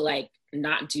ready to like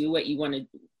not do what you want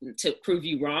to prove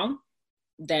you wrong,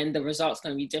 then the result's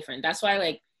going to be different. That's why,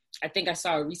 like, I think I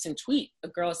saw a recent tweet. A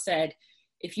girl said,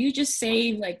 if you just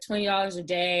save like $20 a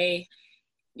day,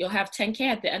 you'll have 10K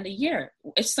at the end of the year.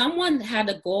 If someone had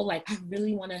a goal like, I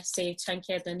really want to save 10K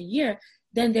at the end of the year,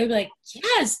 then they're like,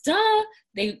 yes, duh.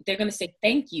 They're going to say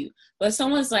thank you. But if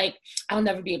someone's like, I'll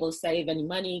never be able to save any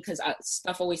money because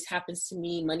stuff always happens to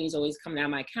me, money's always coming out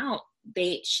of my account,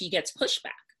 she gets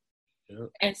pushback. Yep.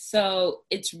 And so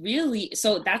it's really,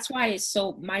 so that's why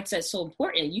mindset is so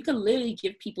important. You can literally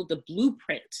give people the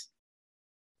blueprint.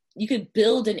 You could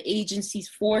build an agency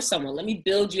for someone. Let me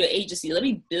build you an agency. Let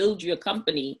me build you a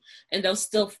company. And they'll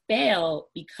still fail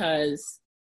because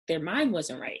their mind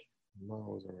wasn't right. Mine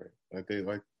wasn't right.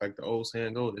 Like the old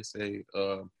saying goes, they say,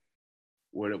 how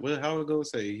it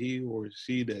goes, say, he or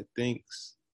she that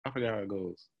thinks, I forgot how it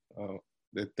goes,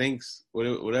 that thinks,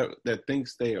 whatever, that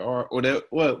thinks they are, or that,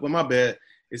 well, my bad.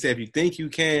 It said, if you think you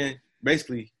can,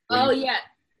 basically. Yeah.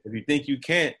 If you think you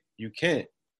can't, you can't.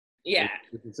 Yeah.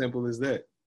 It's as simple as that.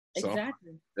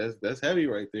 Exactly. So that's heavy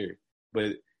right there.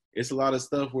 But it's a lot of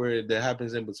stuff that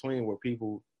happens in between where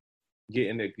people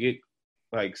get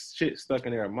like shit stuck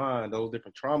in their mind, those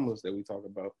different traumas that we talk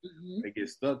about, they get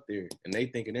stuck there and they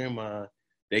think in their mind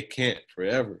they can't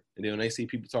forever. And then when they see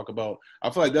people talk about, I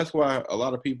feel like that's why a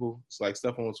lot of people, it's like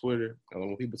stuff on Twitter, and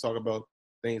when people talk about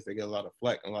things, they get a lot of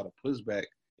flack and a lot of pushback,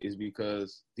 is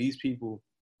because these people,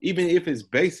 even if it's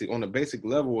basic, on the basic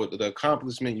level, the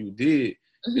accomplishment you did,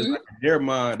 it's like in their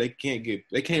mind, they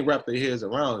can't wrap their heads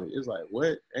around it. It's like,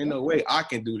 what? Ain't no way I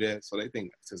can do that. So they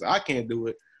think, since I can't do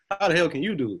it, how the hell can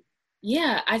you do it?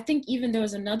 Yeah, I think even there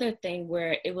was another thing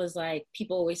where it was like,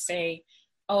 people always say,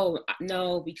 oh,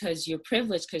 no, because you're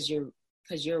privileged because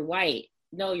you're white.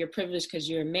 No, you're privileged because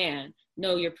you're a man.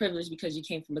 No, you're privileged because you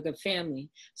came from a good family.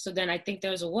 So then I think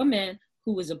there was a woman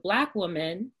who was a Black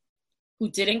woman who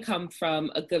didn't come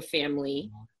from a good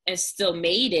family and still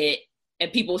made it,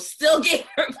 and people still gave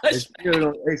her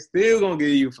pushback. They still gonna give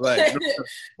you flack.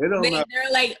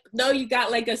 They're like, no, you got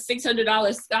like a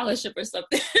 $600 scholarship or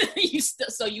something.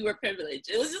 So you were privileged.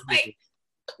 It was just like,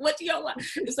 what do y'all want?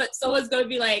 It's like someone's gonna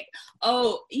be like,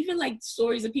 oh, even like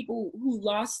stories of people who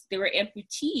they were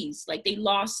amputees, like they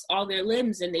lost all their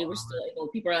limbs and they were still able.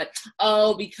 People are like,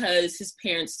 oh, because his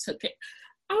parents took it.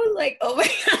 I was like, oh my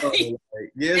God.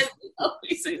 Yes.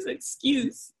 Always an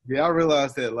excuse. Yeah, I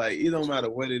realized that, like, it don't matter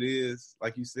what it is,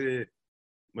 like you said,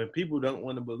 when people don't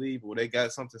want to believe or they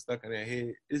got something stuck in their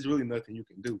head, it's really nothing you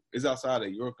can do. It's outside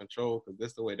of your control because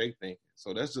that's the way they think.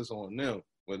 So that's just on them,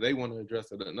 whether they want to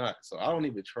address it or not. So I don't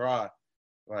even try,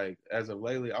 like, as of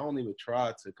lately, I don't even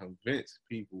try to convince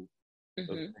people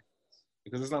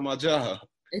because it's not my job.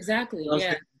 Exactly. You know,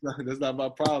 yeah. That's not my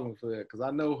problem for that because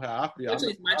I know how I feel.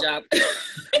 It's my job.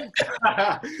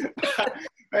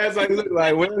 That's like, look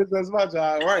like, well, that's my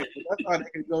job, right? But that's why they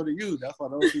can go to you. That's why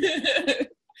those people.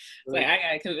 Like, I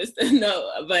gotta convince them. No,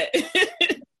 but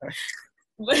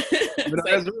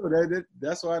that's real.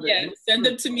 That's why. Send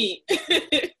them to me.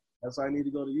 That's why I need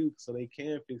to go to you so they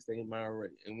can fix their mind right.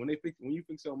 And when you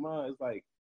fix your mind, it's like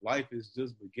life is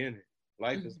just beginning.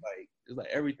 Life is like, it's like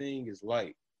everything is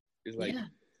light. It's like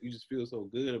you just feel so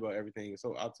good about everything and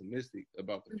so optimistic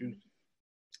about the future.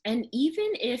 And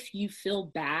even if you feel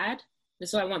bad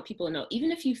That's what I want people to know.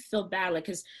 Even if you feel bad, like,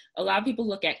 because a lot of people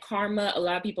look at karma. A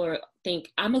lot of people think,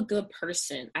 I'm a good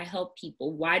person. I help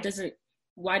people. Why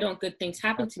don't good things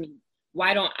happen to me?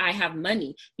 Why don't I have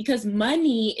money? Because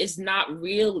money is not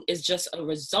real, it's just a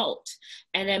result.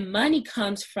 And then money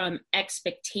comes from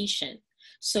expectation.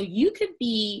 So you could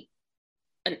be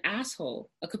an asshole,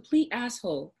 a complete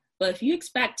asshole. But if you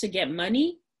expect to get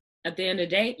money, at the end of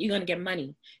the day, you're going to get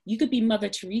money. You could be Mother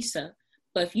Teresa,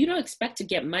 but if you don't expect to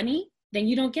get money, then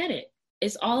you don't get it.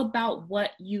 It's all about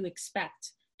what you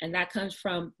expect. And that comes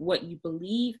from what you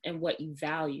believe and what you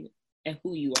value and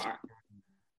who you are.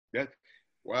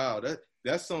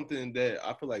 That's something that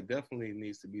I feel like definitely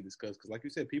needs to be discussed. Because like you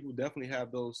said, people definitely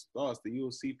have those thoughts that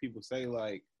you'll see people say,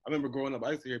 like, I remember growing up,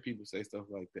 I used to hear people say stuff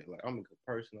like that. Like, I'm a good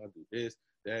person. I do this,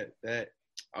 that.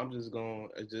 I'm just going,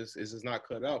 it's just not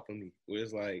cut out for me. Where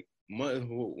it's like,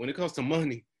 when it comes to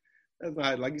money, that's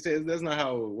not, like you said, that's not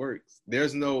how it works.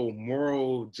 There's no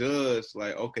moral judge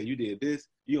like, okay, you did this,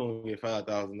 you only get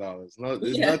 $5,000. No,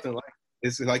 there's nothing like,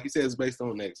 it's like you said, it's based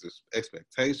on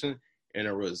expectation and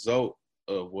a result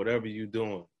of whatever you're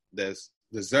doing that's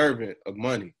deserving of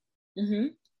money. Mm-hmm.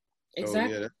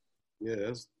 Exactly.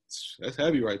 So, that's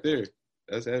heavy right there.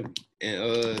 That's heavy.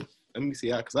 And let me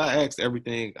see, because I asked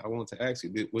everything I wanted to ask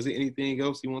you. Was there anything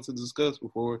else you want to discuss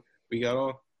before we got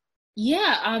off?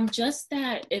 Yeah, just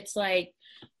that it's like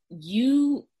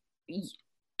you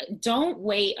don't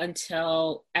wait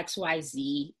until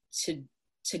XYZ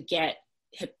to get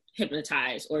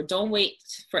hypnotized, or don't wait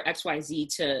for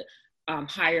XYZ to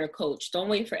hire a coach. Don't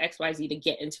wait for XYZ to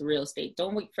get into real estate.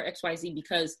 Don't wait for XYZ,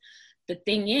 because the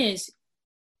thing is,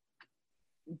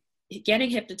 getting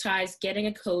hypnotized, getting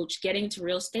a coach, getting into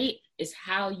real estate is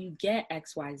how you get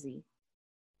XYZ.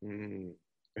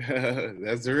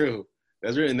 That's real.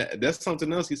 That's real. And that's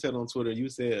something else you said on Twitter. You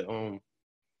said,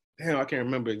 damn, I can't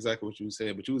remember exactly what you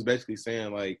said, but you was basically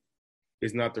saying, like,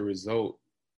 it's not the result.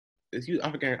 I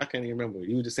can't even remember.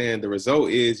 You were just saying the result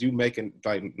is you making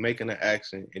an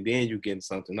action, and then you getting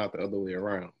something, not the other way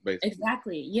around, basically.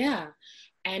 Exactly. Yeah.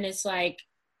 And it's like,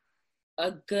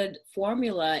 a good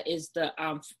formula is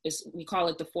we call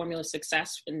it the formula of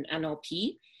success in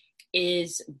NLP,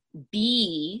 is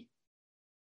be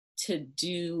to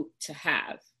do to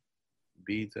have.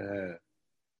 Be to have.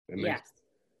 Yes.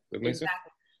 That makes sense?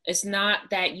 It's not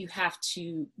that you have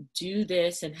to do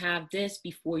this and have this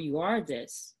before you are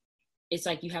this. It's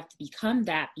like you have to become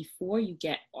that before you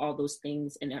get all those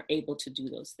things and are able to do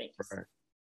those things. Right.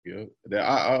 Yeah,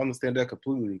 I understand that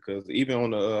completely, because even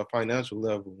on the financial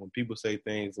level, when people say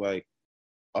things like,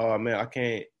 "Oh man, I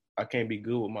can't be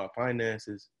good with my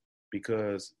finances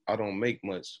because I don't make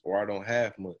much or I don't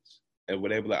have much," and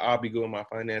when they be like, "I'll be good with my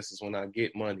finances when I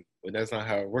get money," but that's not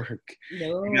how it works.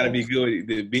 No. You gotta be good.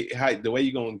 The way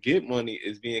you're gonna get money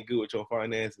is being good with your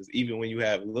finances, even when you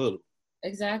have little.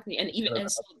 Exactly, and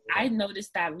so I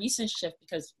noticed that recent shift,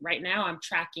 because right now I'm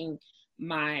tracking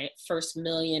my first $1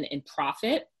 million in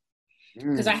profit,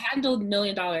 because I handled $1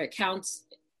 million accounts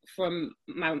from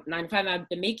my 9 to 5. I've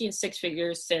been making six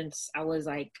figures since I was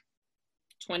like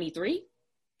 23,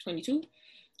 22.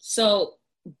 So,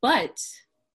 but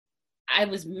I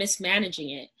was mismanaging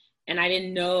it, and I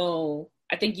didn't know.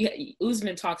 I think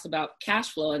Usman talks about cash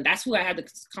flow, and that's who I had the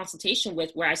consultation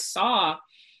with, where I saw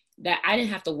that I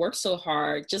didn't have to work so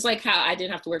hard, just like how I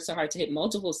didn't have to work so hard to hit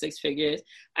multiple six figures.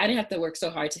 I didn't have to work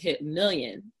so hard to hit $1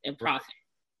 million in profit.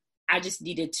 I just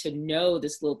needed to know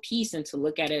this little piece and to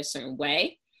look at it a certain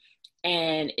way.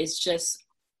 And it's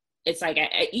like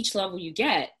at each level you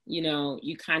get,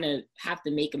 you kind of have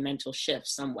to make a mental shift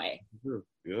some way.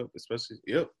 Yep. Especially,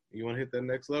 you want to hit that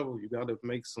next level, you got to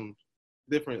make some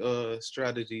different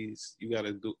strategies. You got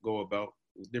to go about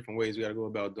different ways. You got to go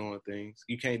about doing things.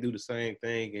 You can't do the same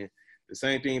thing, and the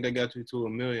same thing that got you to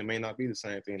 $1 million may not be the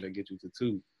same thing that get you to $2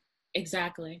 million.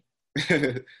 Exactly.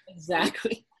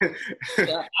 Exactly.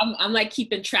 So I'm like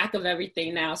keeping track of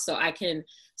everything now, so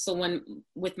when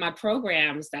with my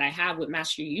programs that I have with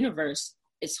Master Your Universe,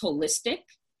 it's holistic.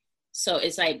 So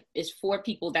it's for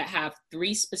people that have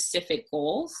 3 specific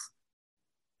goals.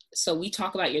 So we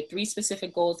talk about your 3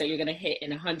 specific goals that you're going to hit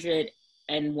in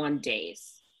 101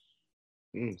 days.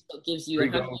 So it gives you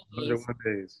 101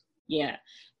 days. Yeah.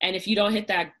 And if you don't hit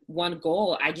that one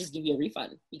goal, I just give you a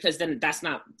refund, because then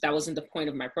that wasn't the point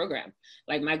of my program.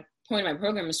 Like, my point of my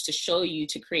program is to show you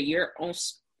to create your own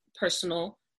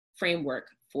personal framework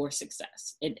for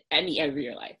success in any area of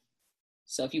your life.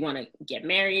 So if you want to get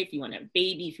married, if you want to have a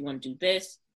baby, if you want to do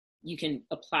this, you can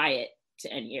apply it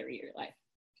to any area of your life.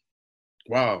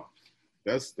 Wow.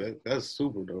 That's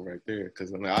super though right there.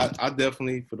 Because I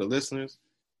definitely, for the listeners,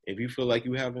 if you feel like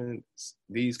you having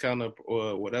these kind of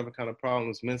or whatever kind of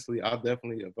problems mentally, I'll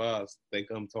definitely advise they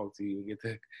come talk to you and get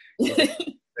the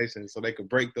conversation so they could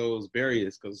break those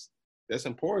barriers, because that's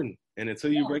important. And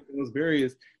until you break those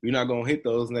barriers, you're not gonna hit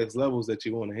those next levels that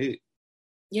you want to hit.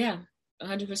 Yeah,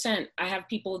 100%. I have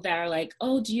people that are like,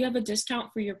 "Oh, do you have a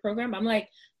discount for your program?" I'm like,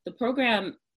 the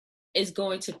program is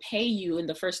going to pay you in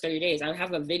the first 30 days. I have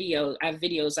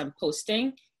videos I'm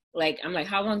posting. Like, I'm like,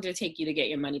 how long did it take you to get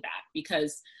your money back?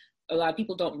 Because a lot of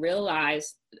people don't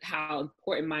realize how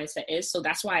important mindset is. So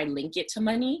that's why I link it to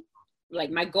money.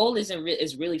 Like, my goal is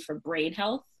really for brain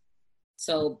health.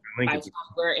 So by the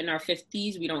time we're in our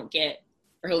 50s, we don't get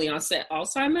early onset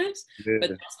Alzheimer's, but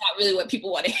that's not really what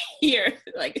people want to hear.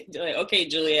 Like, okay,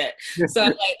 Juliet. So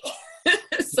I'm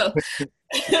like, so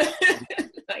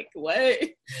like, what?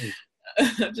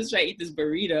 I'm just trying to eat this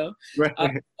burrito. Right.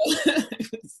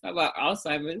 It's about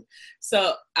Alzheimer's.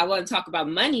 So I want to talk about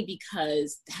money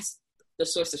because that's the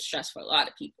source of stress for a lot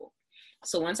of people.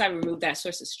 So once I remove that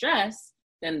source of stress,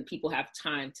 then people have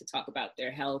time to talk about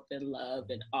their health and love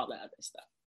and all the other stuff.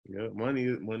 Yeah, money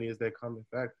is that common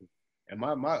factor. And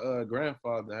my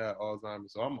grandfather had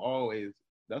Alzheimer's, so I'm always,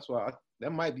 that's why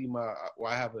that might be why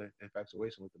I have an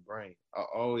infatuation with the brain. I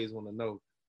always want to know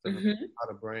how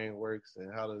the brain works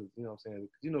and how to, you know what I'm saying?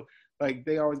 You know, like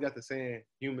they always got the saying,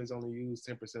 humans only use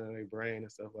 10% of their brain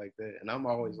and stuff like that. And I'm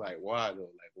always like, why though?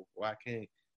 Like, why can't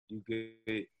you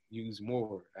use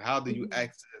more? How do you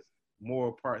access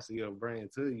more parts of your brain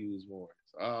to use more?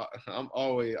 So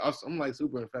I'm like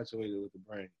super infatuated with the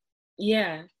brain.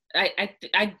 Yeah.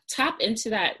 I tap into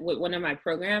that with one of my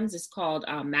programs. It's called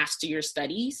Master Your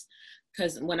Studies,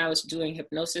 because when I was doing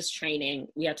hypnosis training,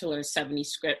 we had to learn 70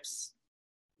 scripts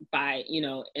by,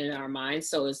 in our minds.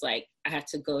 So it's like I had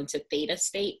to go into theta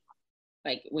state.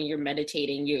 Like when you're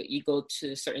meditating, you go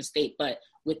to a certain state, but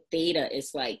with theta,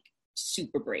 it's like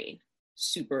super brain,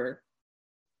 super,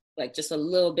 like just a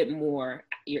little bit more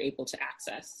you're able to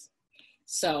access.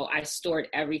 So I stored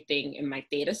everything in my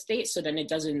theta state, so then it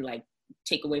doesn't like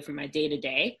take away from my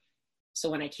day-to-day. So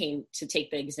when I came to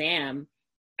take the exam,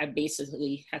 I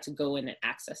basically had to go in and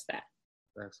access that.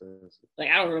 Like,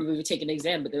 I don't remember even taking the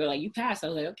exam, but they were like, you passed. I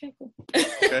was like, okay, cool.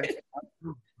 Okay.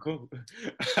 Cool.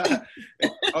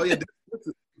 Oh yeah,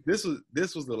 this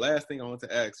was the last thing I wanted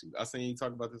to ask you. I seen you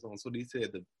talk about this on, so they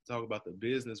said to talk about the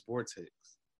business vortex.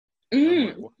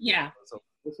 Like, yeah. So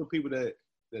what's for people that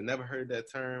never heard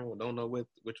that term or don't know what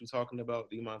you're talking about?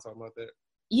 Do you mind talking about that?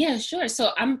 Yeah, sure. So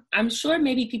I'm sure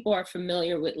maybe people are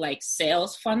familiar with like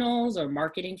sales funnels or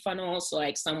marketing funnels. So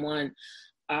like someone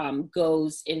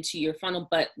goes into your funnel,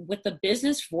 but with the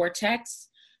business vortex,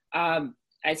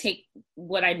 I take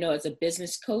what I know as a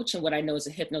business coach and what I know as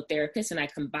a hypnotherapist, and I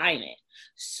combine it.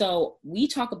 So we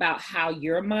talk about how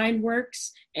your mind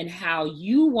works and how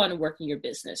you want to work in your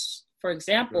business. For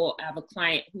example, I have a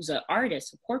client who's an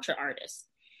artist, a portrait artist.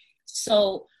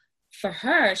 So for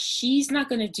her, she's not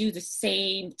going to do the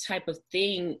same type of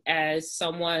thing as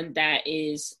someone that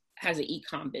has an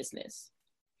e-com business.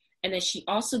 And then she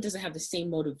also doesn't have the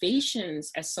same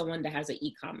motivations as someone that has an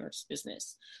e-commerce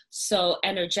business. So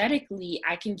energetically,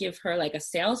 I can give her like a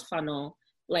sales funnel,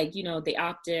 like, they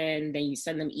opt in, then you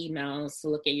send them emails to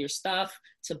look at your stuff,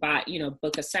 to buy,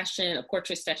 book a session, a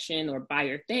portrait session, or buy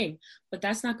your thing. But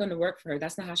that's not going to work for her.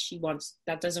 That's not how she wants.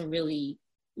 That doesn't really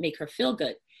make her feel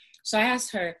good. So I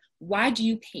asked her, why do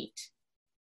you paint?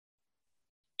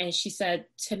 And she said,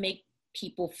 to make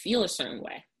people feel a certain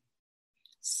way.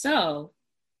 So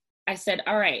I said,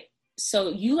 all right, so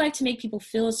you like to make people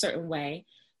feel a certain way.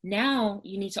 Now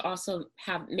you need to also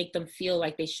make them feel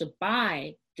like they should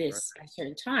buy this at a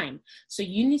certain time. So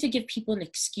you need to give people an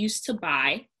excuse to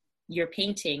buy your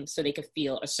painting so they could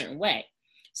feel a certain way.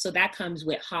 So that comes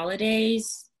with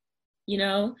holidays,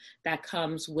 that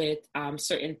comes with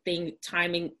certain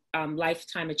timing,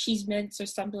 lifetime achievements or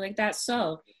something like that.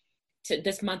 So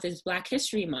this month is Black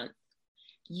History Month.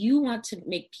 You want to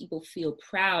make people feel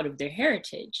proud of their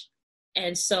heritage.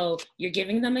 And so you're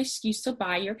giving them an excuse to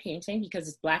buy your painting because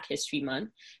it's Black History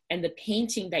Month. And the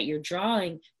painting that you're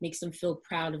drawing makes them feel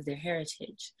proud of their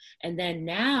heritage. And then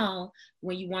now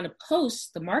when you want to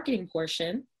post the marketing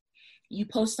portion, you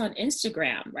post on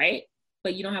Instagram, right?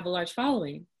 But you don't have a large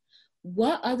following.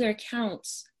 What other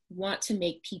accounts want to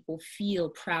make people feel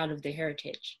proud of their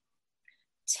heritage?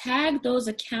 Tag those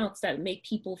accounts that make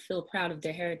people feel proud of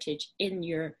their heritage in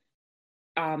your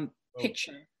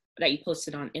picture that you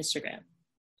posted on Instagram.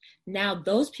 Now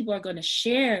those people are going to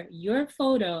share your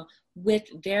photo with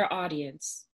their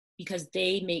audience because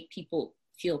they make people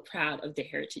feel proud of their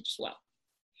heritage as well.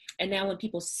 And now when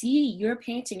people see your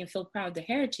painting and feel proud of the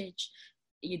heritage,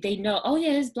 they know, oh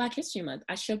yeah, it's Black History Month.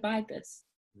 I should buy this.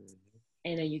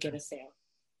 and then you get a sale.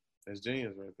 That's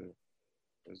genius right there.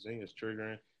 That's genius,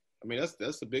 triggering. I mean,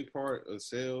 that's a big part of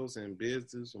sales and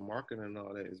business and marketing and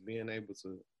all that, is being able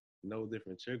to know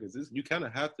different triggers. You kind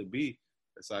of have to be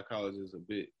a psychologist a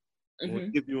bit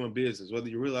if you're in business, whether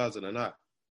you realize it or not.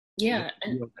 Yeah.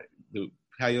 You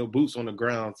have your boots on the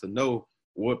ground to know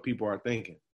what people are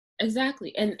thinking.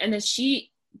 Exactly. And then if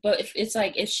she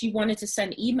wanted to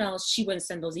send emails, she wouldn't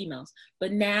send those emails.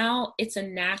 But now it's a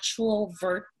natural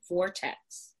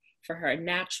vortex for her, a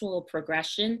natural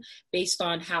progression based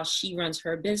on how she runs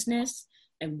her business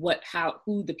and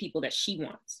who the people that she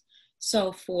wants.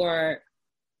 So for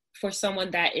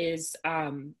someone that is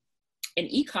an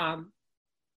e-com,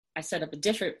 I set up a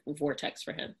different vortex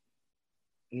for him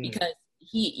because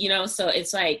he, so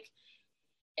it's like,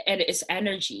 and it's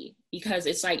energy, because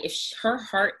it's like if her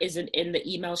heart isn't in the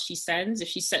email she sends, if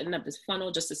she's setting up this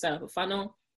funnel just to set up a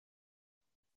funnel,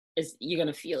 you're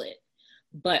going to feel it.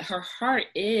 But her heart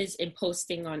is in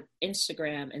posting on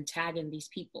Instagram and tagging these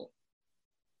people.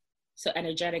 So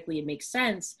energetically, it makes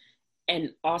sense. And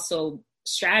also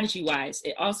strategy-wise,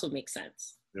 it also makes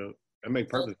sense. Yep, that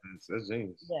makes perfect sense. That's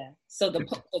genius. Yeah. So the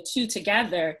two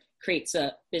together creates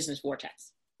a business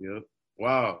vortex. Yep.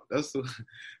 Wow, that's genius.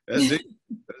 That's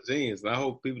genius. And I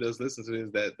hope people that's listening to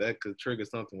this that could trigger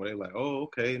something where they're like, oh,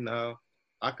 okay, now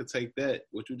I could take that,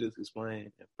 what you just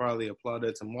explained, and probably apply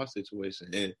that to my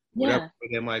situation and whatever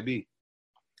that might be.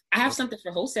 I have something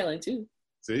for wholesaling too.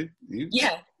 See?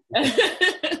 Yeah.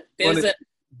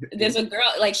 There's a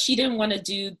girl, like, she didn't want to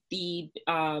do the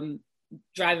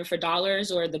driving for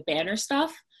dollars or the banner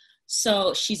stuff.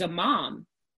 So she's a mom.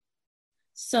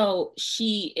 So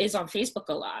she is on Facebook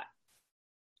a lot.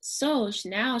 So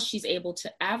now she's able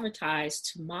to advertise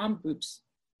to mom groups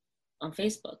on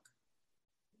Facebook.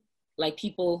 Like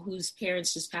people whose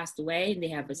parents just passed away and they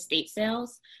have estate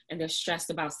sales and they're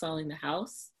stressed about selling the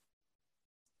house.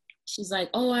 She's like,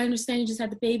 oh, I understand you just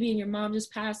had the baby and your mom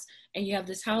just passed and you have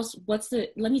this house. Let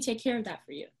me take care of that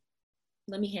for you.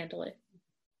 Let me handle it.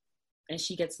 And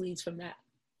she gets leads from that.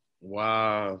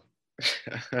 Wow.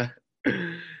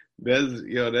 That's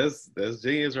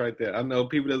genius right there. I know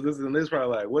people that's listening to this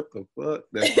probably like, what the fuck?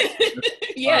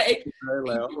 Yeah, you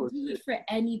do it for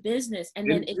any business. And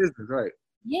then business, right.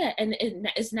 Yeah, and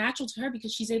it's natural to her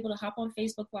because she's able to hop on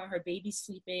Facebook while her baby's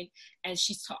sleeping, and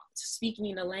she's speaking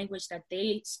in a language that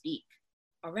they speak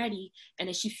already, and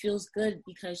then she feels good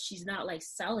because she's not like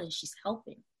selling, she's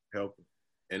helping.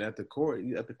 And at the core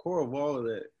of all of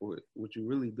that, what you're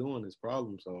really doing is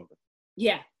problem solving.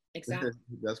 Yeah, exactly.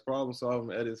 That's problem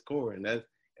solving at its core, and that,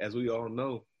 as we all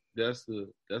know, that's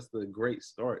the great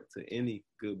start to any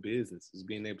good business, is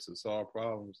being able to solve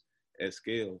problems at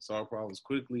scale, solve problems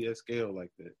quickly at scale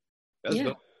like that.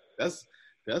 That's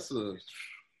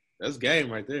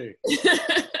game right there.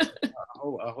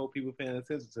 I hope people paying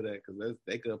attention to that, because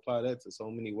they could apply that to so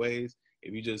many ways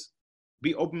if you just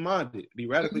be open-minded, be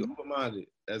radically open-minded,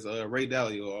 as Ray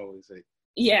Dalio always say.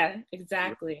 Yeah,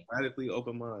 exactly. Radically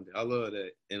open-minded. I love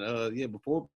that. And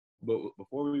before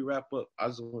we wrap up, I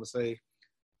just want to say,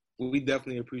 we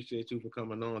definitely appreciate you for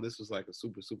coming on. This was like a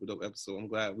super, super dope episode. I'm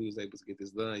glad we was able to get this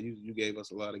done. You gave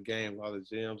us a lot of game, a lot of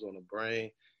gems on the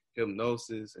brain,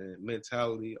 hypnosis, and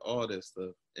mentality, all that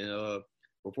stuff. And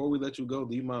before we let you go,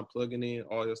 do you mind plugging in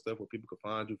all your stuff where people can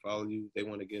find you, follow you, they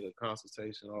want to get a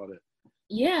consultation, all that?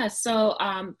 Yeah, so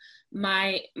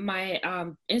my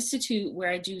institute,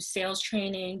 where I do sales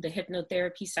training, the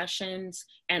hypnotherapy sessions,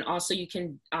 and also you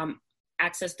can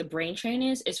access the brain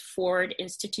trainings, is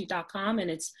forwardinstitute.com,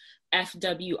 and it's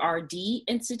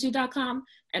fwrdinstitute.com.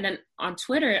 And then on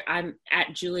Twitter, I'm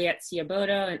at Juliet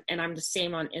Ciabodo, and I'm the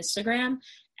same on Instagram.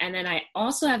 And then I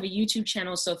also have a YouTube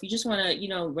channel. So if you just want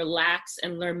to, relax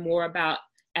and learn more about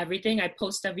everything, I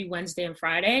post every Wednesday and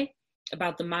Friday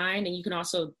about the mind. And you can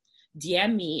also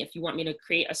DM me if you want me to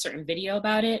create a certain video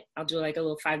about it. I'll do like a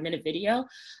little 5-minute video.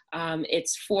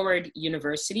 It's Forward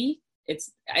University.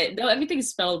 Everything is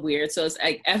spelled weird. So it's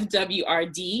like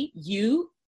FWRDU,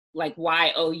 like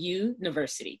YOU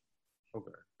University.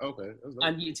 Okay.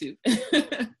 On YouTube.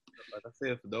 Like I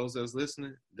said, for those that's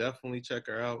listening, definitely check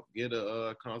her out. Get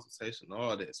a consultation,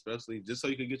 all that, especially just so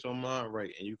you can get your mind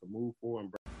right and you can move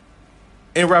forward.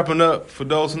 And wrapping up, for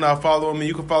those who are not following me,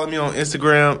 you can follow me on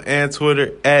Instagram and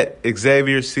Twitter at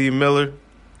Xavier C. Miller.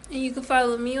 And you can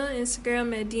follow me on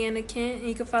Instagram at Deanna Kent. And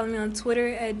you can follow me on Twitter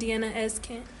at Deanna S.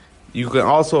 Kent. You can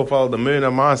also follow the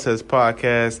Millionaire Mindsets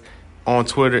Podcast on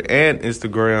Twitter and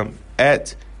Instagram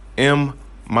at M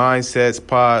Mindsets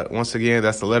Pod. Once again,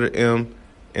 that's the letter M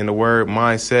in the word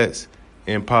mindsets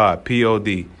and pod,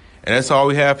 P-O-D. And that's all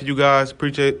we have for you guys.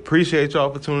 Appreciate y'all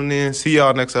for tuning in. See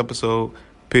y'all next episode.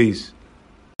 Peace.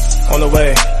 On the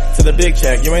way to the big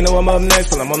check. You ain't know I'm up next,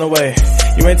 but I'm on the way.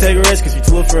 You ain't take a risk cause you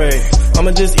too afraid.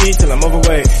 I'ma just eat till I'm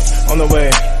overweight. On the way.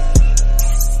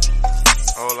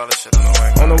 Whole lot of shit on the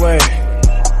way. On the way.